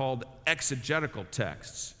 are called exegetical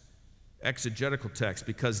texts. Exegetical texts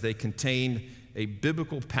because they contain a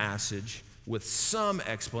biblical passage with some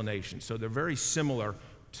explanation. So they're very similar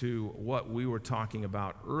to what we were talking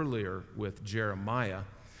about earlier with Jeremiah.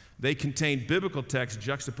 They contain biblical texts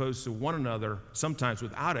juxtaposed to one another, sometimes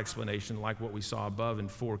without explanation, like what we saw above in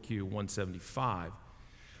 4Q 175.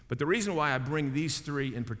 But the reason why I bring these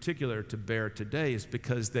three in particular to bear today is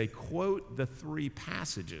because they quote the three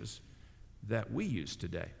passages that we use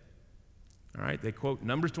today. All right, they quote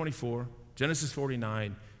Numbers 24, Genesis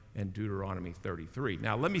 49, and Deuteronomy 33.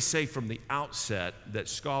 Now, let me say from the outset that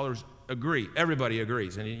scholars agree. Everybody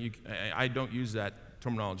agrees. And I don't use that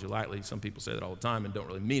terminology lightly. Some people say that all the time and don't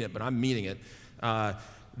really mean it, but I'm meaning it.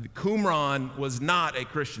 Qumran was not a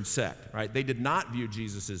Christian sect, right? They did not view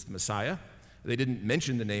Jesus as the Messiah. They didn't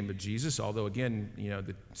mention the name of Jesus, although, again,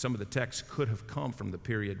 some of the texts could have come from the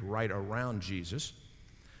period right around Jesus.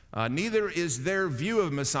 Neither is their view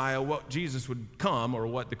of Messiah what Jesus would come, or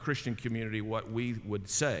what the Christian community, what we would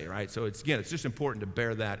say, right? So it's just important to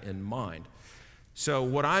bear that in mind. So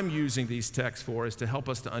what I'm using these texts for is to help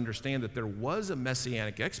us to understand that there was a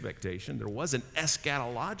messianic expectation, there was an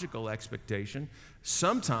eschatological expectation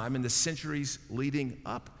sometime in the centuries leading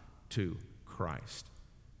up to Christ.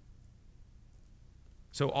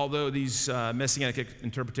 So although these messianic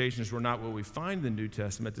interpretations were not what we find in the New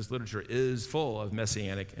Testament, this literature is full of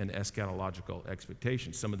messianic and eschatological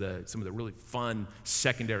expectations. Some of the really fun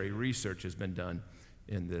secondary research has been done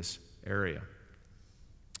in this area.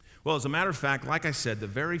 Well, as a matter of fact, like I said, the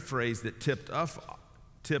very phrase that tipped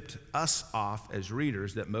us off as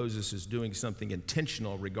readers that Moses is doing something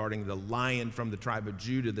intentional regarding the lion from the tribe of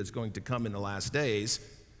Judah that's going to come in the last days,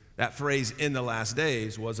 that phrase, "in the last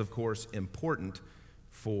days," was, of course, important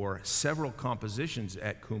for several compositions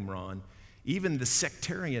at Qumran, even the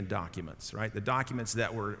sectarian documents, right? The documents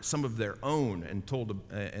that were some of their own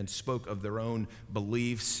and spoke of their own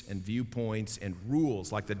beliefs and viewpoints and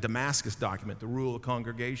rules, like the Damascus document, the rule of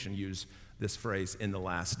congregation, used this phrase, "in the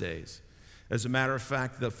last days." As a matter of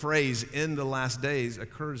fact, the phrase "in the last days"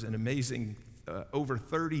 occurs an amazing over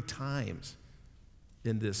 30 times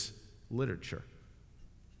in this literature.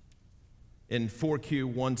 In 4Q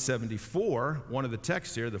 174, one of the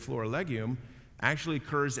texts here, the Florilegium, actually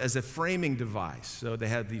occurs as a framing device. So they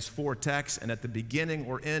have these four texts, and at the beginning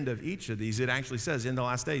or end of each of these, it actually says "in the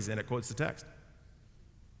last days," and it quotes the text.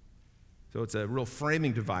 So it's a real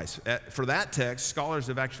framing device. For that text, scholars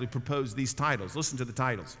have actually proposed these titles. Listen to the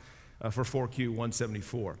titles for 4Q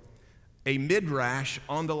 174. A midrash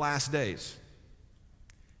on the last days.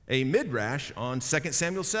 A midrash on 2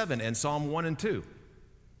 Samuel 7 and Psalm 1 and 2.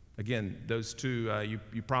 Again, those two,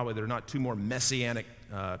 there are not two more messianic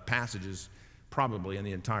passages probably in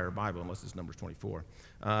the entire Bible, unless it's Numbers 24.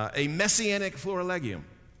 A messianic Florilegium.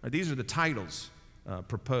 These are the titles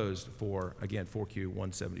proposed for, again, 4Q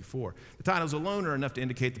 174. The titles alone are enough to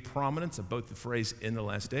indicate the prominence of both the phrase "in the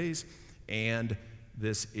last days" and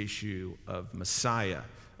this issue of Messiah.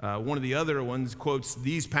 One of the other ones quotes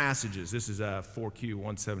these passages. This is 4Q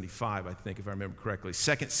 175, I think, if I remember correctly.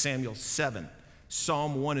 2 Samuel 7.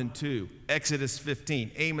 Psalm 1 and 2, Exodus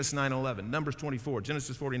 15, Amos 9:11, Numbers 24,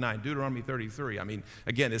 Genesis 49, Deuteronomy 33. I mean,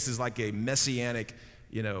 again, this is like a messianic,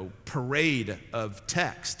 parade of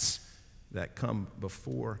texts that come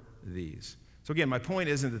before these. So again, my point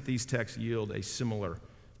isn't that these texts yield a similar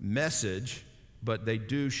message, but they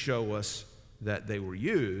do show us that they were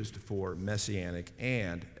used for messianic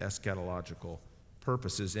and eschatological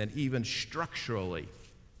purposes, and even structurally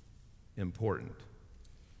important.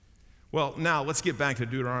 Well, now let's get back to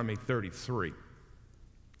Deuteronomy 33.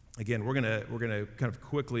 Again, we're gonna kind of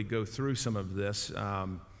quickly go through some of this.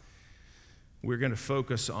 We're going to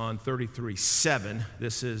focus on 33:7.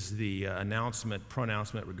 This is the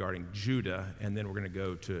pronouncement regarding Judah, and then we're going to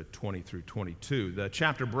go to 20 through 22. The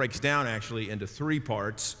chapter breaks down actually into three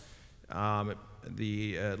parts.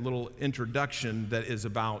 The little introduction that is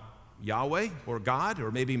about Yahweh or God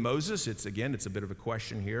or maybe Moses. It's a bit of a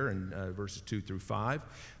question here in verses 2 through 5.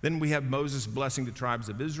 Then we have Moses blessing the tribes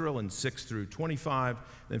of Israel in 6 through 25.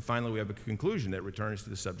 Then finally we have a conclusion that returns to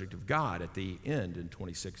the subject of God at the end in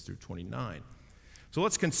 26 through 29. So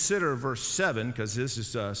let's consider verse 7, because this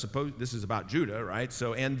is about Judah, right?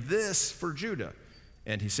 So, and this for Judah.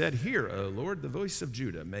 And he said, "Hear, O Lord, the voice of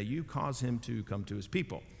Judah. May you cause him to come to his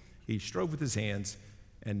people. He strove with his hands,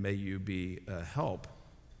 and may you be a help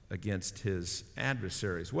against his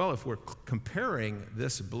adversaries." Well, if we're comparing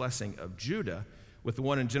this blessing of Judah with the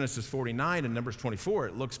one in Genesis 49 and Numbers 24,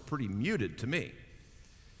 it looks pretty muted to me.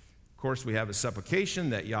 Of course, we have a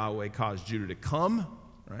supplication that Yahweh caused Judah to come,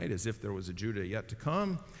 right, as if there was a Judah yet to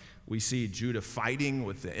come. We see Judah fighting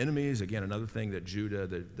with the enemies. Again, another thing that Judah,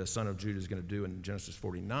 the son of Judah, is going to do in Genesis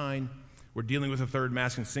 49. We're dealing with a third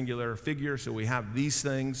masculine singular figure, so we have these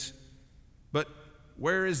things. But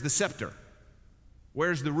where is the scepter?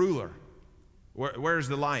 Where's the ruler? Where's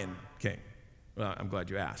the lion king? Well, I'm glad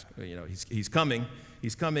you asked. You know, he's coming.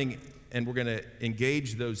 He's coming, and we're going to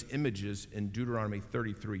engage those images in Deuteronomy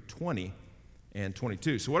 33:20 and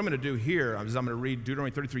 22. So what I'm going to do here is I'm going to read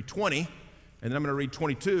Deuteronomy 33:20, and then I'm going to read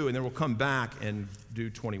 22, and then we'll come back and do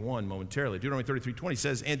 21 momentarily. Deuteronomy 33:20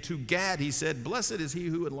 says, "And to Gad he said, Blessed is he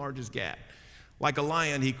who enlarges Gad. Like a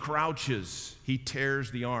lion he crouches, he tears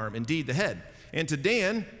the arm, indeed the head. And to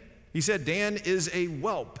Dan he said, Dan is a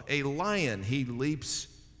whelp, a lion, he leaps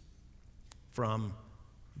from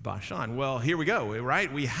Bashan." Well, here we go,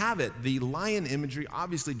 right? We have it. The lion imagery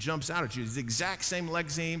obviously jumps out at you. It's the exact same leg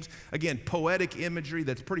seams. Again, poetic imagery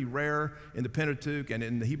that's pretty rare in the Pentateuch and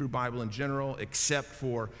in the Hebrew Bible in general, except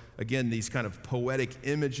for, again, these kind of poetic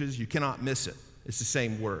images. You cannot miss it. It's the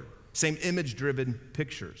same word. Same image-driven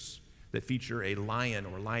pictures that feature a lion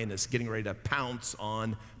or lioness getting ready to pounce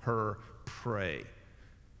on her prey.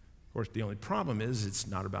 Of course, the only problem is it's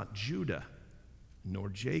not about Judah nor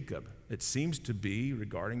Jacob. It seems to be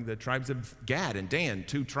regarding the tribes of Gad and Dan,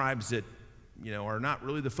 two tribes that, you know, are not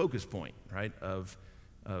really the focus point, right, of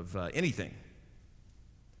anything.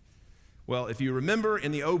 Well, if you remember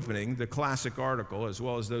in the opening, the classic article, as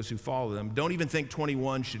well as those who follow them, don't even think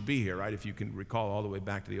 21 should be here, right? If you can recall all the way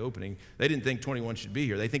back to the opening, they didn't think 21 should be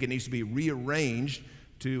here. They think it needs to be rearranged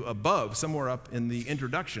to above, somewhere up in the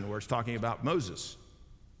introduction where it's talking about Moses,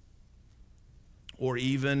 or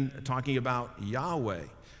even talking about Yahweh.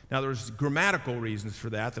 Now, there's grammatical reasons for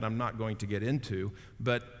that I'm not going to get into,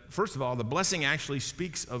 but first of all, the blessing actually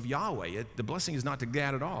speaks of Yahweh. The blessing is not to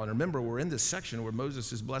Gad at all. And remember, we're in this section where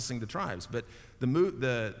Moses is blessing the tribes, but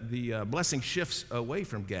the blessing shifts away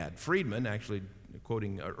from Gad. Friedman, actually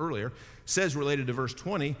quoting earlier, says related to verse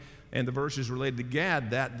 20, and the verse is related to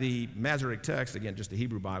Gad, that the Masoretic text, again, just the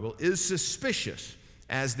Hebrew Bible, is suspicious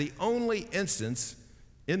as the only instance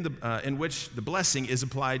in which the blessing is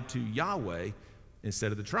applied to Yahweh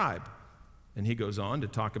instead of the tribe. And he goes on to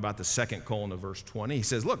talk about the second colon of verse 20. He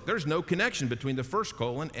says, look, there's no connection between the first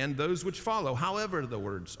colon and those which follow, however the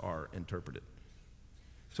words are interpreted.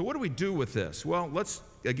 So what do we do with this? Well, let's,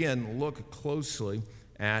 again, look closely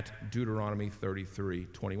at Deuteronomy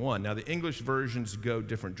 33:21. Now, the English versions go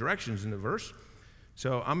different directions in the verse.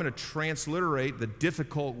 So I'm going to transliterate the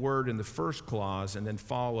difficult word in the first clause and then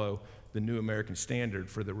follow the New American Standard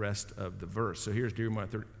for the rest of the verse. So here's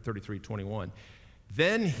Deuteronomy 33:21.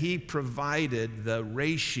 Then he provided the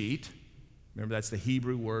reshit. Remember, that's the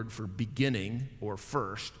Hebrew word for beginning or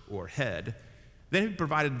first or head. Then he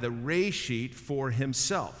provided the reshit for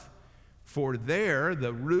himself. For there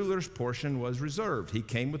the ruler's portion was reserved. He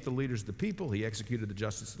came with the leaders of the people. He executed the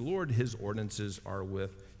justice of the Lord. His ordinances are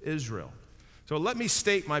with Israel. So let me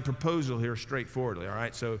state my proposal here straightforwardly, all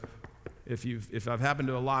right? So if I've happened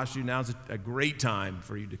to have lost you, now's a great time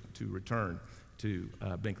for you to return to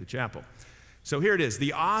Binkley Chapel. So here it is.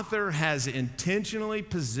 The author has intentionally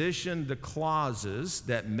positioned the clauses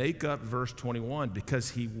that make up verse 21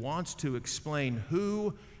 because he wants to explain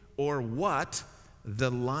who or what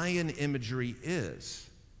the lion imagery is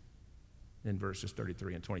in verses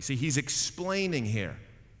 33 and 20. See, he's explaining here.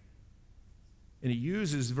 And he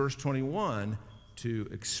uses verse 21 to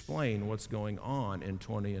explain what's going on in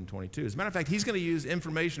 20 and 22. As a matter of fact, he's going to use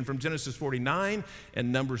information from Genesis 49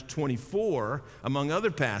 and Numbers 24, among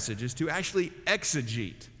other passages, to actually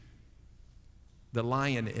exegete the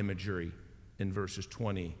lion imagery in verses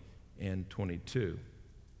 20 and 22.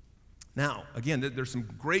 Now, again, there's some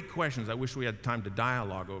great questions I wish we had time to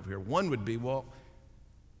dialogue over here. One would be, well,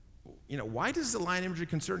 you know, why does the lion imagery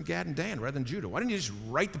concern Gad and Dan rather than Judah? Why didn't you just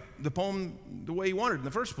write the poem the way you wanted in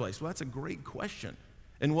the first place? Well, that's a great question,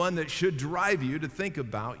 and one that should drive you to think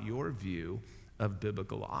about your view of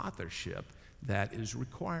biblical authorship that is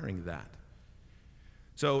requiring that.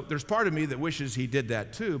 So there's part of me that wishes he did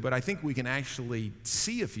that too, but I think we can actually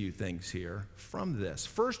see a few things here from this.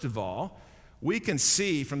 First of all, we can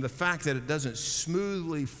see from the fact that it doesn't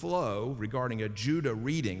smoothly flow regarding a Judah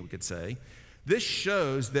reading, we could say, this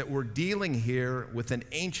shows that we're dealing here with an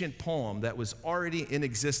ancient poem that was already in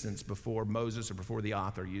existence before Moses or before the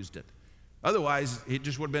author used it. Otherwise, it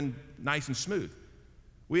just would have been nice and smooth.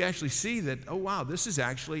 We actually see that, oh wow, this is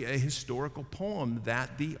actually a historical poem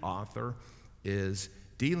that the author is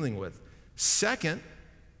dealing with. Second,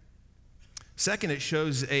 it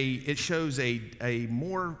shows a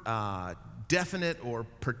more definite or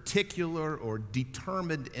particular or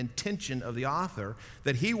determined intention of the author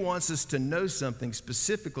that he wants us to know something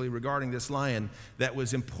specifically regarding this lion that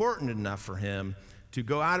was important enough for him to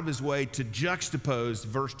go out of his way to juxtapose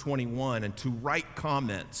verse 21 and to write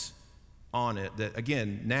comments on it that,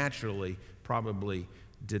 again, naturally probably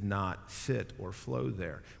did not fit or flow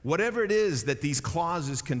there. Whatever it is that these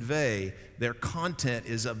clauses convey, their content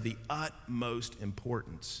is of the utmost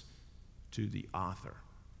importance to the author.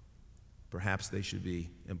 Perhaps they should be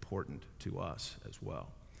important to us as well.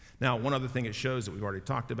 Now, one other thing it shows that we've already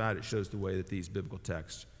talked about, it shows the way that these biblical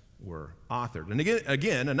texts were authored. And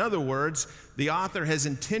again, in other words, the author has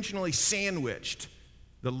intentionally sandwiched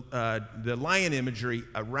the lion imagery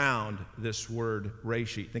around this word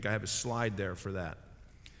reshit. I think I have a slide there for that.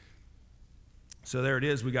 So there it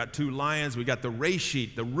is. We got two lions. We got the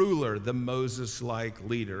reshit, the ruler, the Moses-like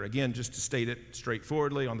leader. Again, just to state it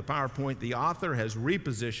straightforwardly on the PowerPoint, the author has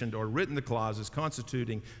repositioned or written the clauses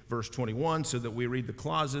constituting verse 21 so that we read the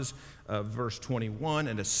clauses of verse 21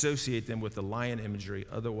 and associate them with the lion imagery,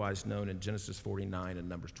 otherwise known in Genesis 49 and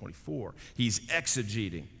Numbers 24. He's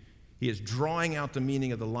exegeting. He is drawing out the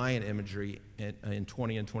meaning of the lion imagery in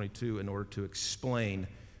 20 and 22 in order to explain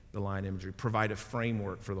the lion imagery, provide a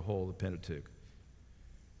framework for the whole of the Pentateuch.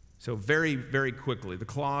 So very, very quickly, the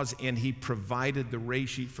clause, and he provided the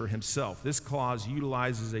reshit for himself. This clause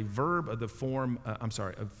utilizes a verb of the form, a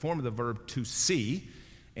form of the verb to see,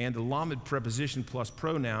 and the lamed preposition plus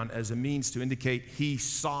pronoun as a means to indicate he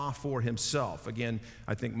saw for himself. Again,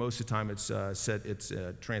 I think most of the time it's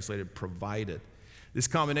translated provided. This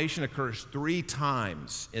combination occurs 3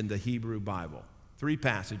 times in the Hebrew Bible, 3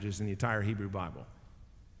 passages in the entire Hebrew Bible.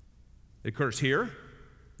 It occurs here.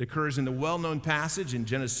 It occurs in the well-known passage in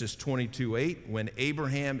Genesis 22:8 when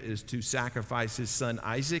Abraham is to sacrifice his son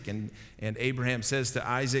Isaac, and Abraham says to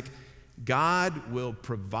Isaac, God will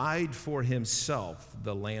provide for himself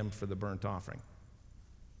the lamb for the burnt offering.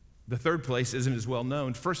 The third place isn't as well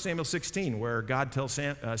known, 1 Samuel 16, where God tells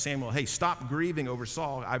Samuel, hey, stop grieving over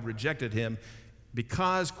Saul, I've rejected him,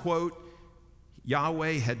 because, quote,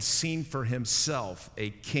 Yahweh had seen for himself a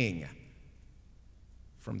king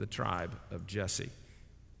from the tribe of Jesse.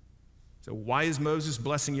 So why is Moses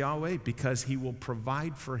blessing Yahweh? Because he will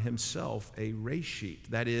provide for himself a reshit.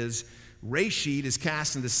 That is, reshit is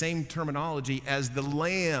cast in the same terminology as the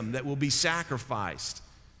lamb that will be sacrificed.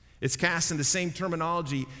 It's cast in the same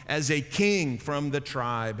terminology as a king from the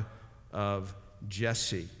tribe of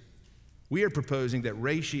Jesse. We are proposing that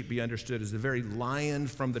reshit be understood as the very lion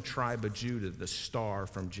from the tribe of Judah, the star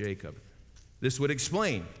from Jacob. This would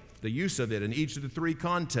explain the use of it in each of the 3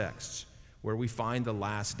 contexts where we find the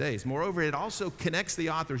last days. Moreover, it also connects the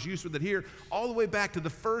author's use with it here all the way back to the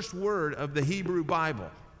first word of the Hebrew Bible,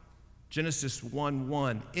 Genesis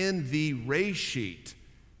 1:1. In the reshit,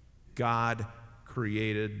 God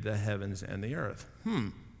created the heavens and the earth.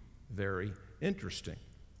 Very interesting.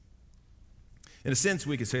 In a sense,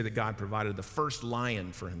 we could say that God provided the first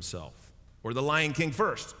lion for himself, or the Lion King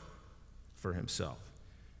first for himself.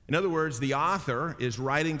 In other words, the author is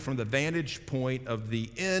writing from the vantage point of the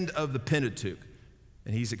end of the Pentateuch,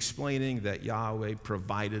 and he's explaining that Yahweh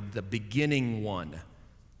provided the beginning one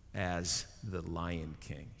as the Lion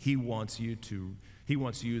King. He wants you,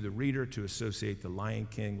 the reader, to associate the Lion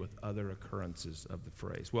King with other occurrences of the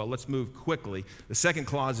phrase. Well, let's move quickly. The second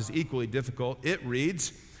clause is equally difficult. It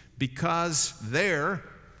reads, because there,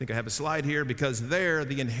 I think I have a slide here, because there,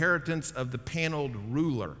 the inheritance of the paneled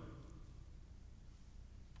ruler.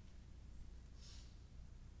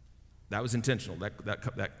 That was intentional.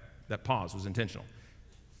 That pause was intentional.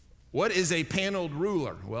 What is a paneled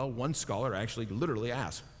ruler? Well, one scholar actually literally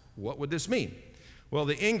asked, what would this mean? Well,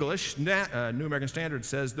 the English, New American Standard,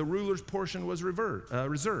 says the ruler's portion was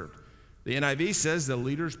reserved. The NIV says the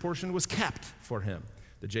leader's portion was kept for him.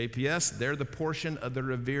 The JPS, they're the portion of the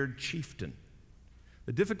revered chieftain.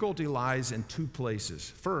 The difficulty lies in 2 places.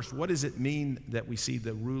 First, what does it mean that we see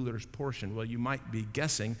the ruler's portion? Well, you might be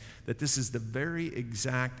guessing that this is the very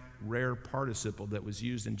exact rare participle that was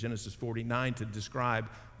used in Genesis 49 to describe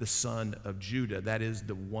the son of Judah. That is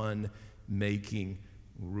the one making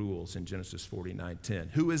rules in Genesis 49:10.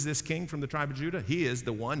 Who is this king from the tribe of Judah? He is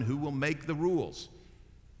the one who will make the rules.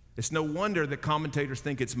 It's no wonder that commentators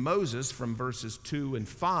think it's Moses from verses 2 and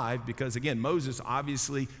 5, because again, Moses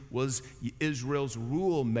obviously was Israel's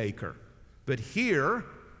rule maker. But here,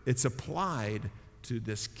 it's applied to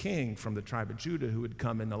this king from the tribe of Judah who would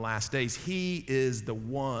come in the last days. He is the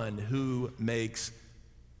one who makes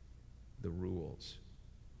the rules.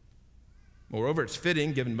 Moreover, it's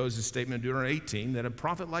fitting, given Moses' statement in Deuteronomy 18, that a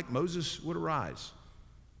prophet like Moses would arise.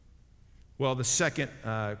 Well, the second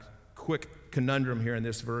quick conundrum here in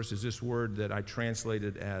this verse is this word that I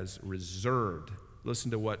translated as reserved.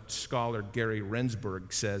 Listen to what scholar Gary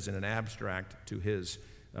Rensburg says in an abstract to his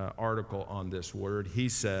article on this word. He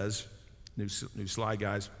says, new slide,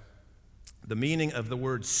 guys, the meaning of the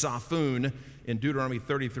word safun in Deuteronomy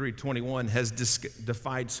 33:21 has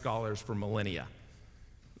defied scholars for millennia.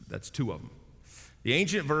 That's two of them. The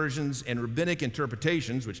ancient versions and rabbinic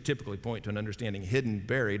interpretations, which typically point to an understanding hidden,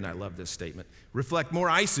 buried, and I love this statement, reflect more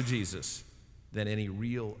eisegesis than any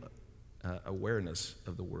real awareness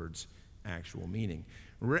of the word's actual meaning.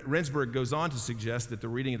 Rensburg goes on to suggest that the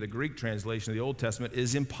reading of the Greek translation of the Old Testament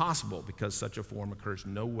is impossible because such a form occurs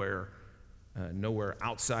nowhere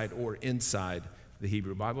outside or inside the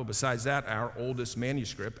Hebrew Bible. Besides that, our oldest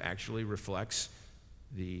manuscript actually reflects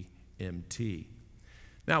the MT.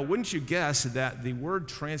 Now, wouldn't you guess that the word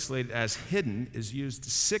translated as hidden is used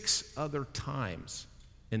 6 other times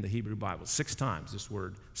in the Hebrew Bible? 6 times this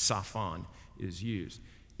word saphon is used.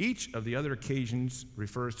 Each of the other occasions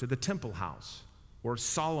refers to the temple house or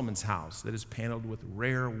Solomon's house that is paneled with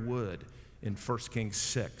rare wood in 1 Kings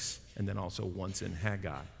 6, and then also once in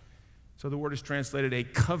Haggai. So the word is translated a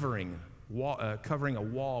covering a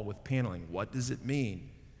wall with paneling. What does it mean?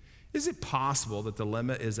 Is it possible that the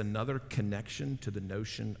lemma is another connection to the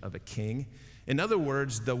notion of a king? In other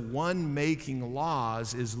words, the one making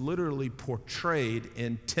laws is literally portrayed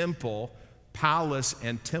in temple, palace,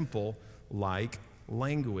 and temple-like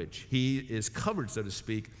language. He is covered, so to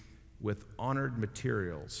speak, with honored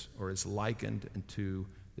materials, or is likened to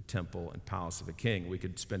the temple and palace of a king. We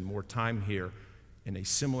could spend more time here in a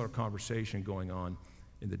similar conversation going on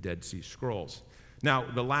in the Dead Sea Scrolls. Now,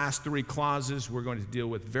 the last 3 clauses we're going to deal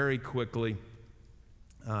with very quickly.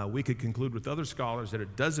 We could conclude with other scholars that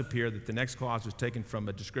it does appear that the next clause was taken from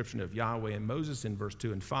a description of Yahweh and Moses in verse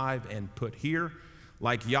 2 and 5 and put here.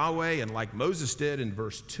 Like Yahweh and like Moses did in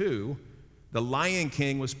verse 2, the Lion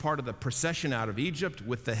King was part of the procession out of Egypt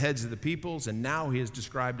with the heads of the peoples, and now he is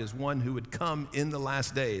described as one who would come in the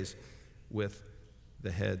last days with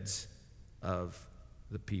the heads of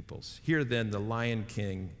the peoples. Here then, the Lion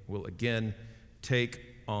King will again take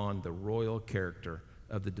on the royal character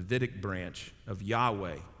of the Davidic branch of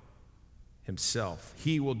Yahweh himself.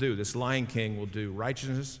 He will do, this Lion King will do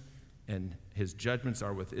righteousness, and his judgments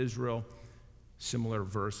are with Israel. Similar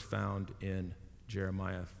verse found in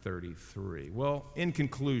Jeremiah 33. Well, in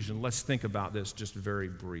conclusion, let's think about this just very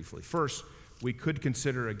briefly. First, we could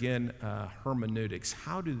consider again hermeneutics.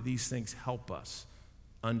 How do these things help us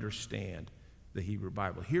understand the Hebrew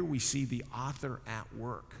Bible? Here we see the author at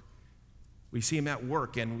work. We see him at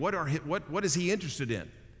work, and what is he interested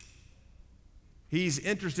in? He's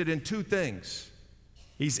interested in 2 things.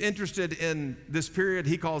 He's interested in this period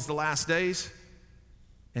he calls the last days,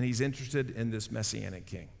 and he's interested in this Messianic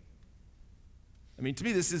king. I mean, to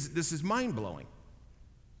me, this is mind-blowing.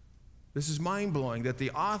 This is mind-blowing that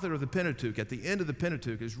the author of the Pentateuch, at the end of the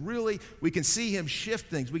Pentateuch, is really, we can see him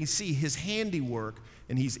shift things. We can see his handiwork,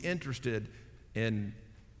 and he's interested in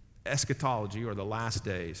eschatology, or the last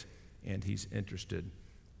days, and he's interested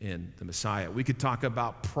in the Messiah. We could talk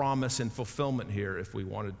about promise and fulfillment here if we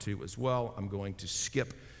wanted to as well. I'm going to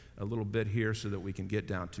skip a little bit here so that we can get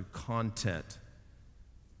down to content.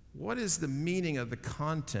 What is the meaning of the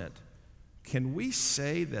content? Can we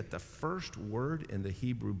say that the first word in the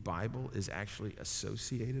Hebrew Bible is actually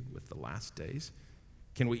associated with the last days?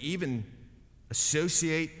 Can we even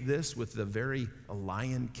associate this with the very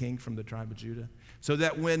Lion King from the tribe of Judah? So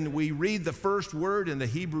that when we read the first word in the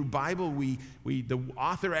Hebrew Bible, the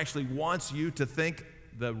author actually wants you to think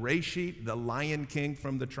the Reshit, the Lion King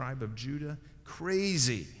from the tribe of Judah.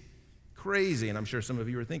 Crazy, crazy. And I'm sure some of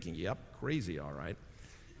you are thinking, yep, crazy, all right.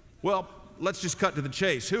 Well, let's just cut to the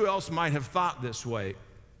chase. Who else might have thought this way?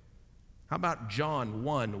 How about John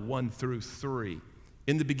 1 through 3?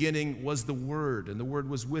 In the beginning was the Word, and the Word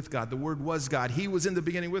was with God. The Word was God. He was in the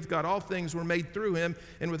beginning with God. All things were made through him,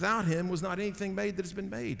 and without him was not anything made that has been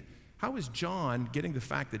made. How is John getting the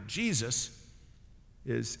fact that Jesus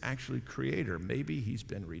is actually creator? Maybe he's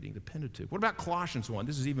been reading the Pentateuch. What about Colossians 1?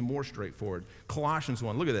 This is even more straightforward. Colossians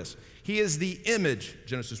 1, look at this. He is the image,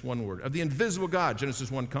 Genesis 1 word, of the invisible God, Genesis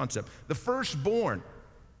 1 concept. The firstborn,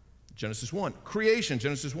 Genesis 1. Creation,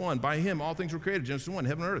 Genesis 1. By him all things were created, Genesis 1.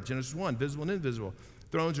 Heaven and earth, Genesis 1. Visible and invisible.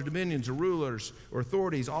 Thrones or dominions or rulers or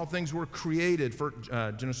authorities, all things were created, for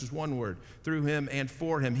Genesis 1 word, through him and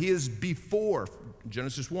for him. He is before,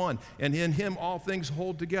 Genesis 1, and in him all things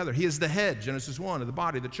hold together. He is the head, Genesis 1, of the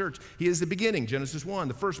body, the church. He is the beginning, Genesis 1,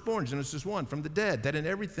 the firstborn, Genesis 1, from the dead, that in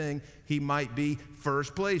everything he might be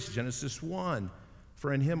first place, Genesis 1.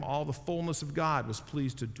 For in him all the fullness of God was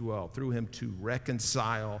pleased to dwell, through him to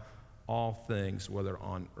reconcile all things, whether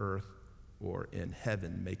on earth or in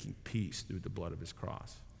heaven, making peace through the blood of his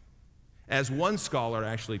cross. As one scholar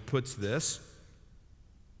actually puts this,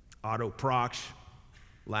 Otto Proksch,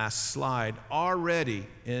 last slide, already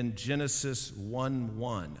in Genesis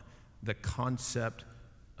 1:1, the concept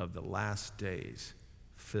of the last days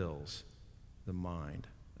fills the mind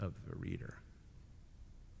of the reader.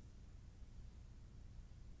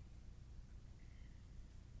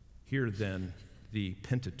 Hear then the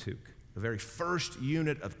Pentateuch, the very first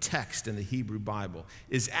unit of text in the Hebrew Bible,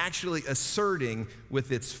 is actually asserting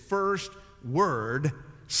with its first word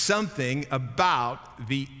something about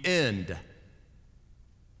the end.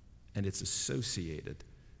 And it's associated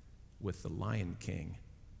with the Lion King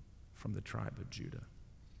from the tribe of Judah.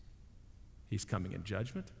 He's coming in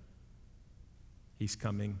judgment. He's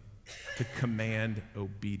coming to command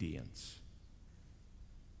obedience.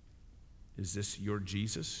 Is this your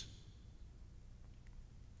Jesus?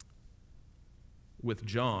 With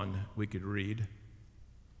John, we could read.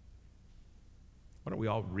 Why don't we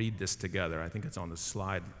all read this together? I think it's on the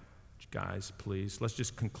slide, guys, please. Let's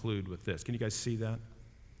just conclude with this. Can you guys see that?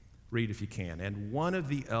 Read if you can. And one of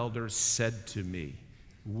the elders said to me,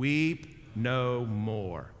 "Weep no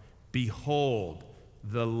more. Behold,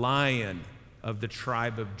 the Lion of the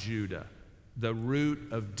tribe of Judah, the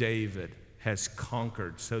Root of David, has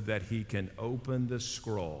conquered so that he can open the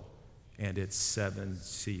scroll and its 7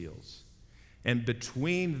 seals. And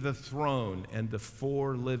between the throne and the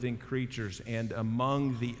 4 living creatures and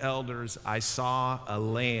among the elders, I saw a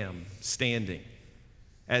lamb standing,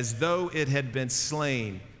 as though it had been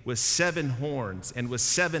slain, with 7 horns and with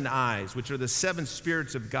 7 eyes, which are the 7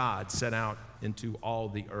 spirits of God sent out into all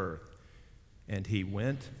the earth. And he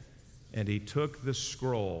went and he took the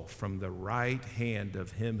scroll from the right hand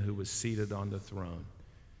of him who was seated on the throne.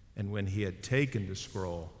 And when he had taken the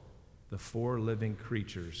scroll, the 4 living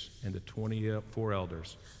creatures and the 24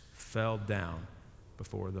 elders fell down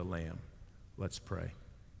before the Lamb." Let's pray.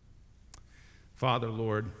 Father,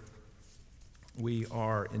 Lord, we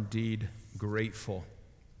are indeed grateful,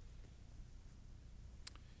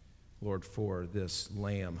 Lord, for this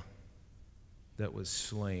Lamb that was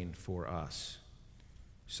slain for us.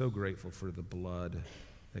 So grateful for the blood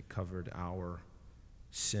that covered our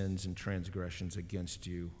sins and transgressions against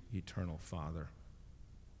you, eternal Father.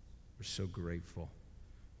 We're so grateful.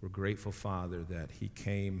 We're grateful, Father, that he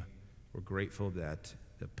came. We're grateful that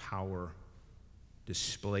the power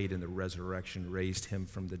displayed in the resurrection raised him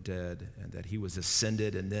from the dead, and that he was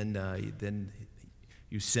ascended, and then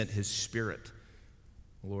you sent his Spirit,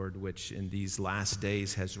 Lord, which in these last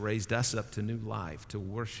days has raised us up to new life to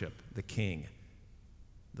worship the King,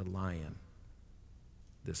 the Lion,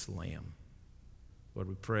 this Lamb. Lord,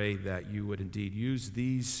 we pray that you would indeed use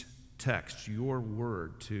these texts, your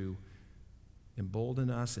word, to embolden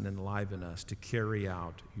us and enliven us to carry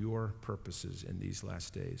out your purposes in these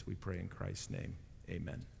last days. We pray in Christ's name.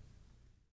 Amen.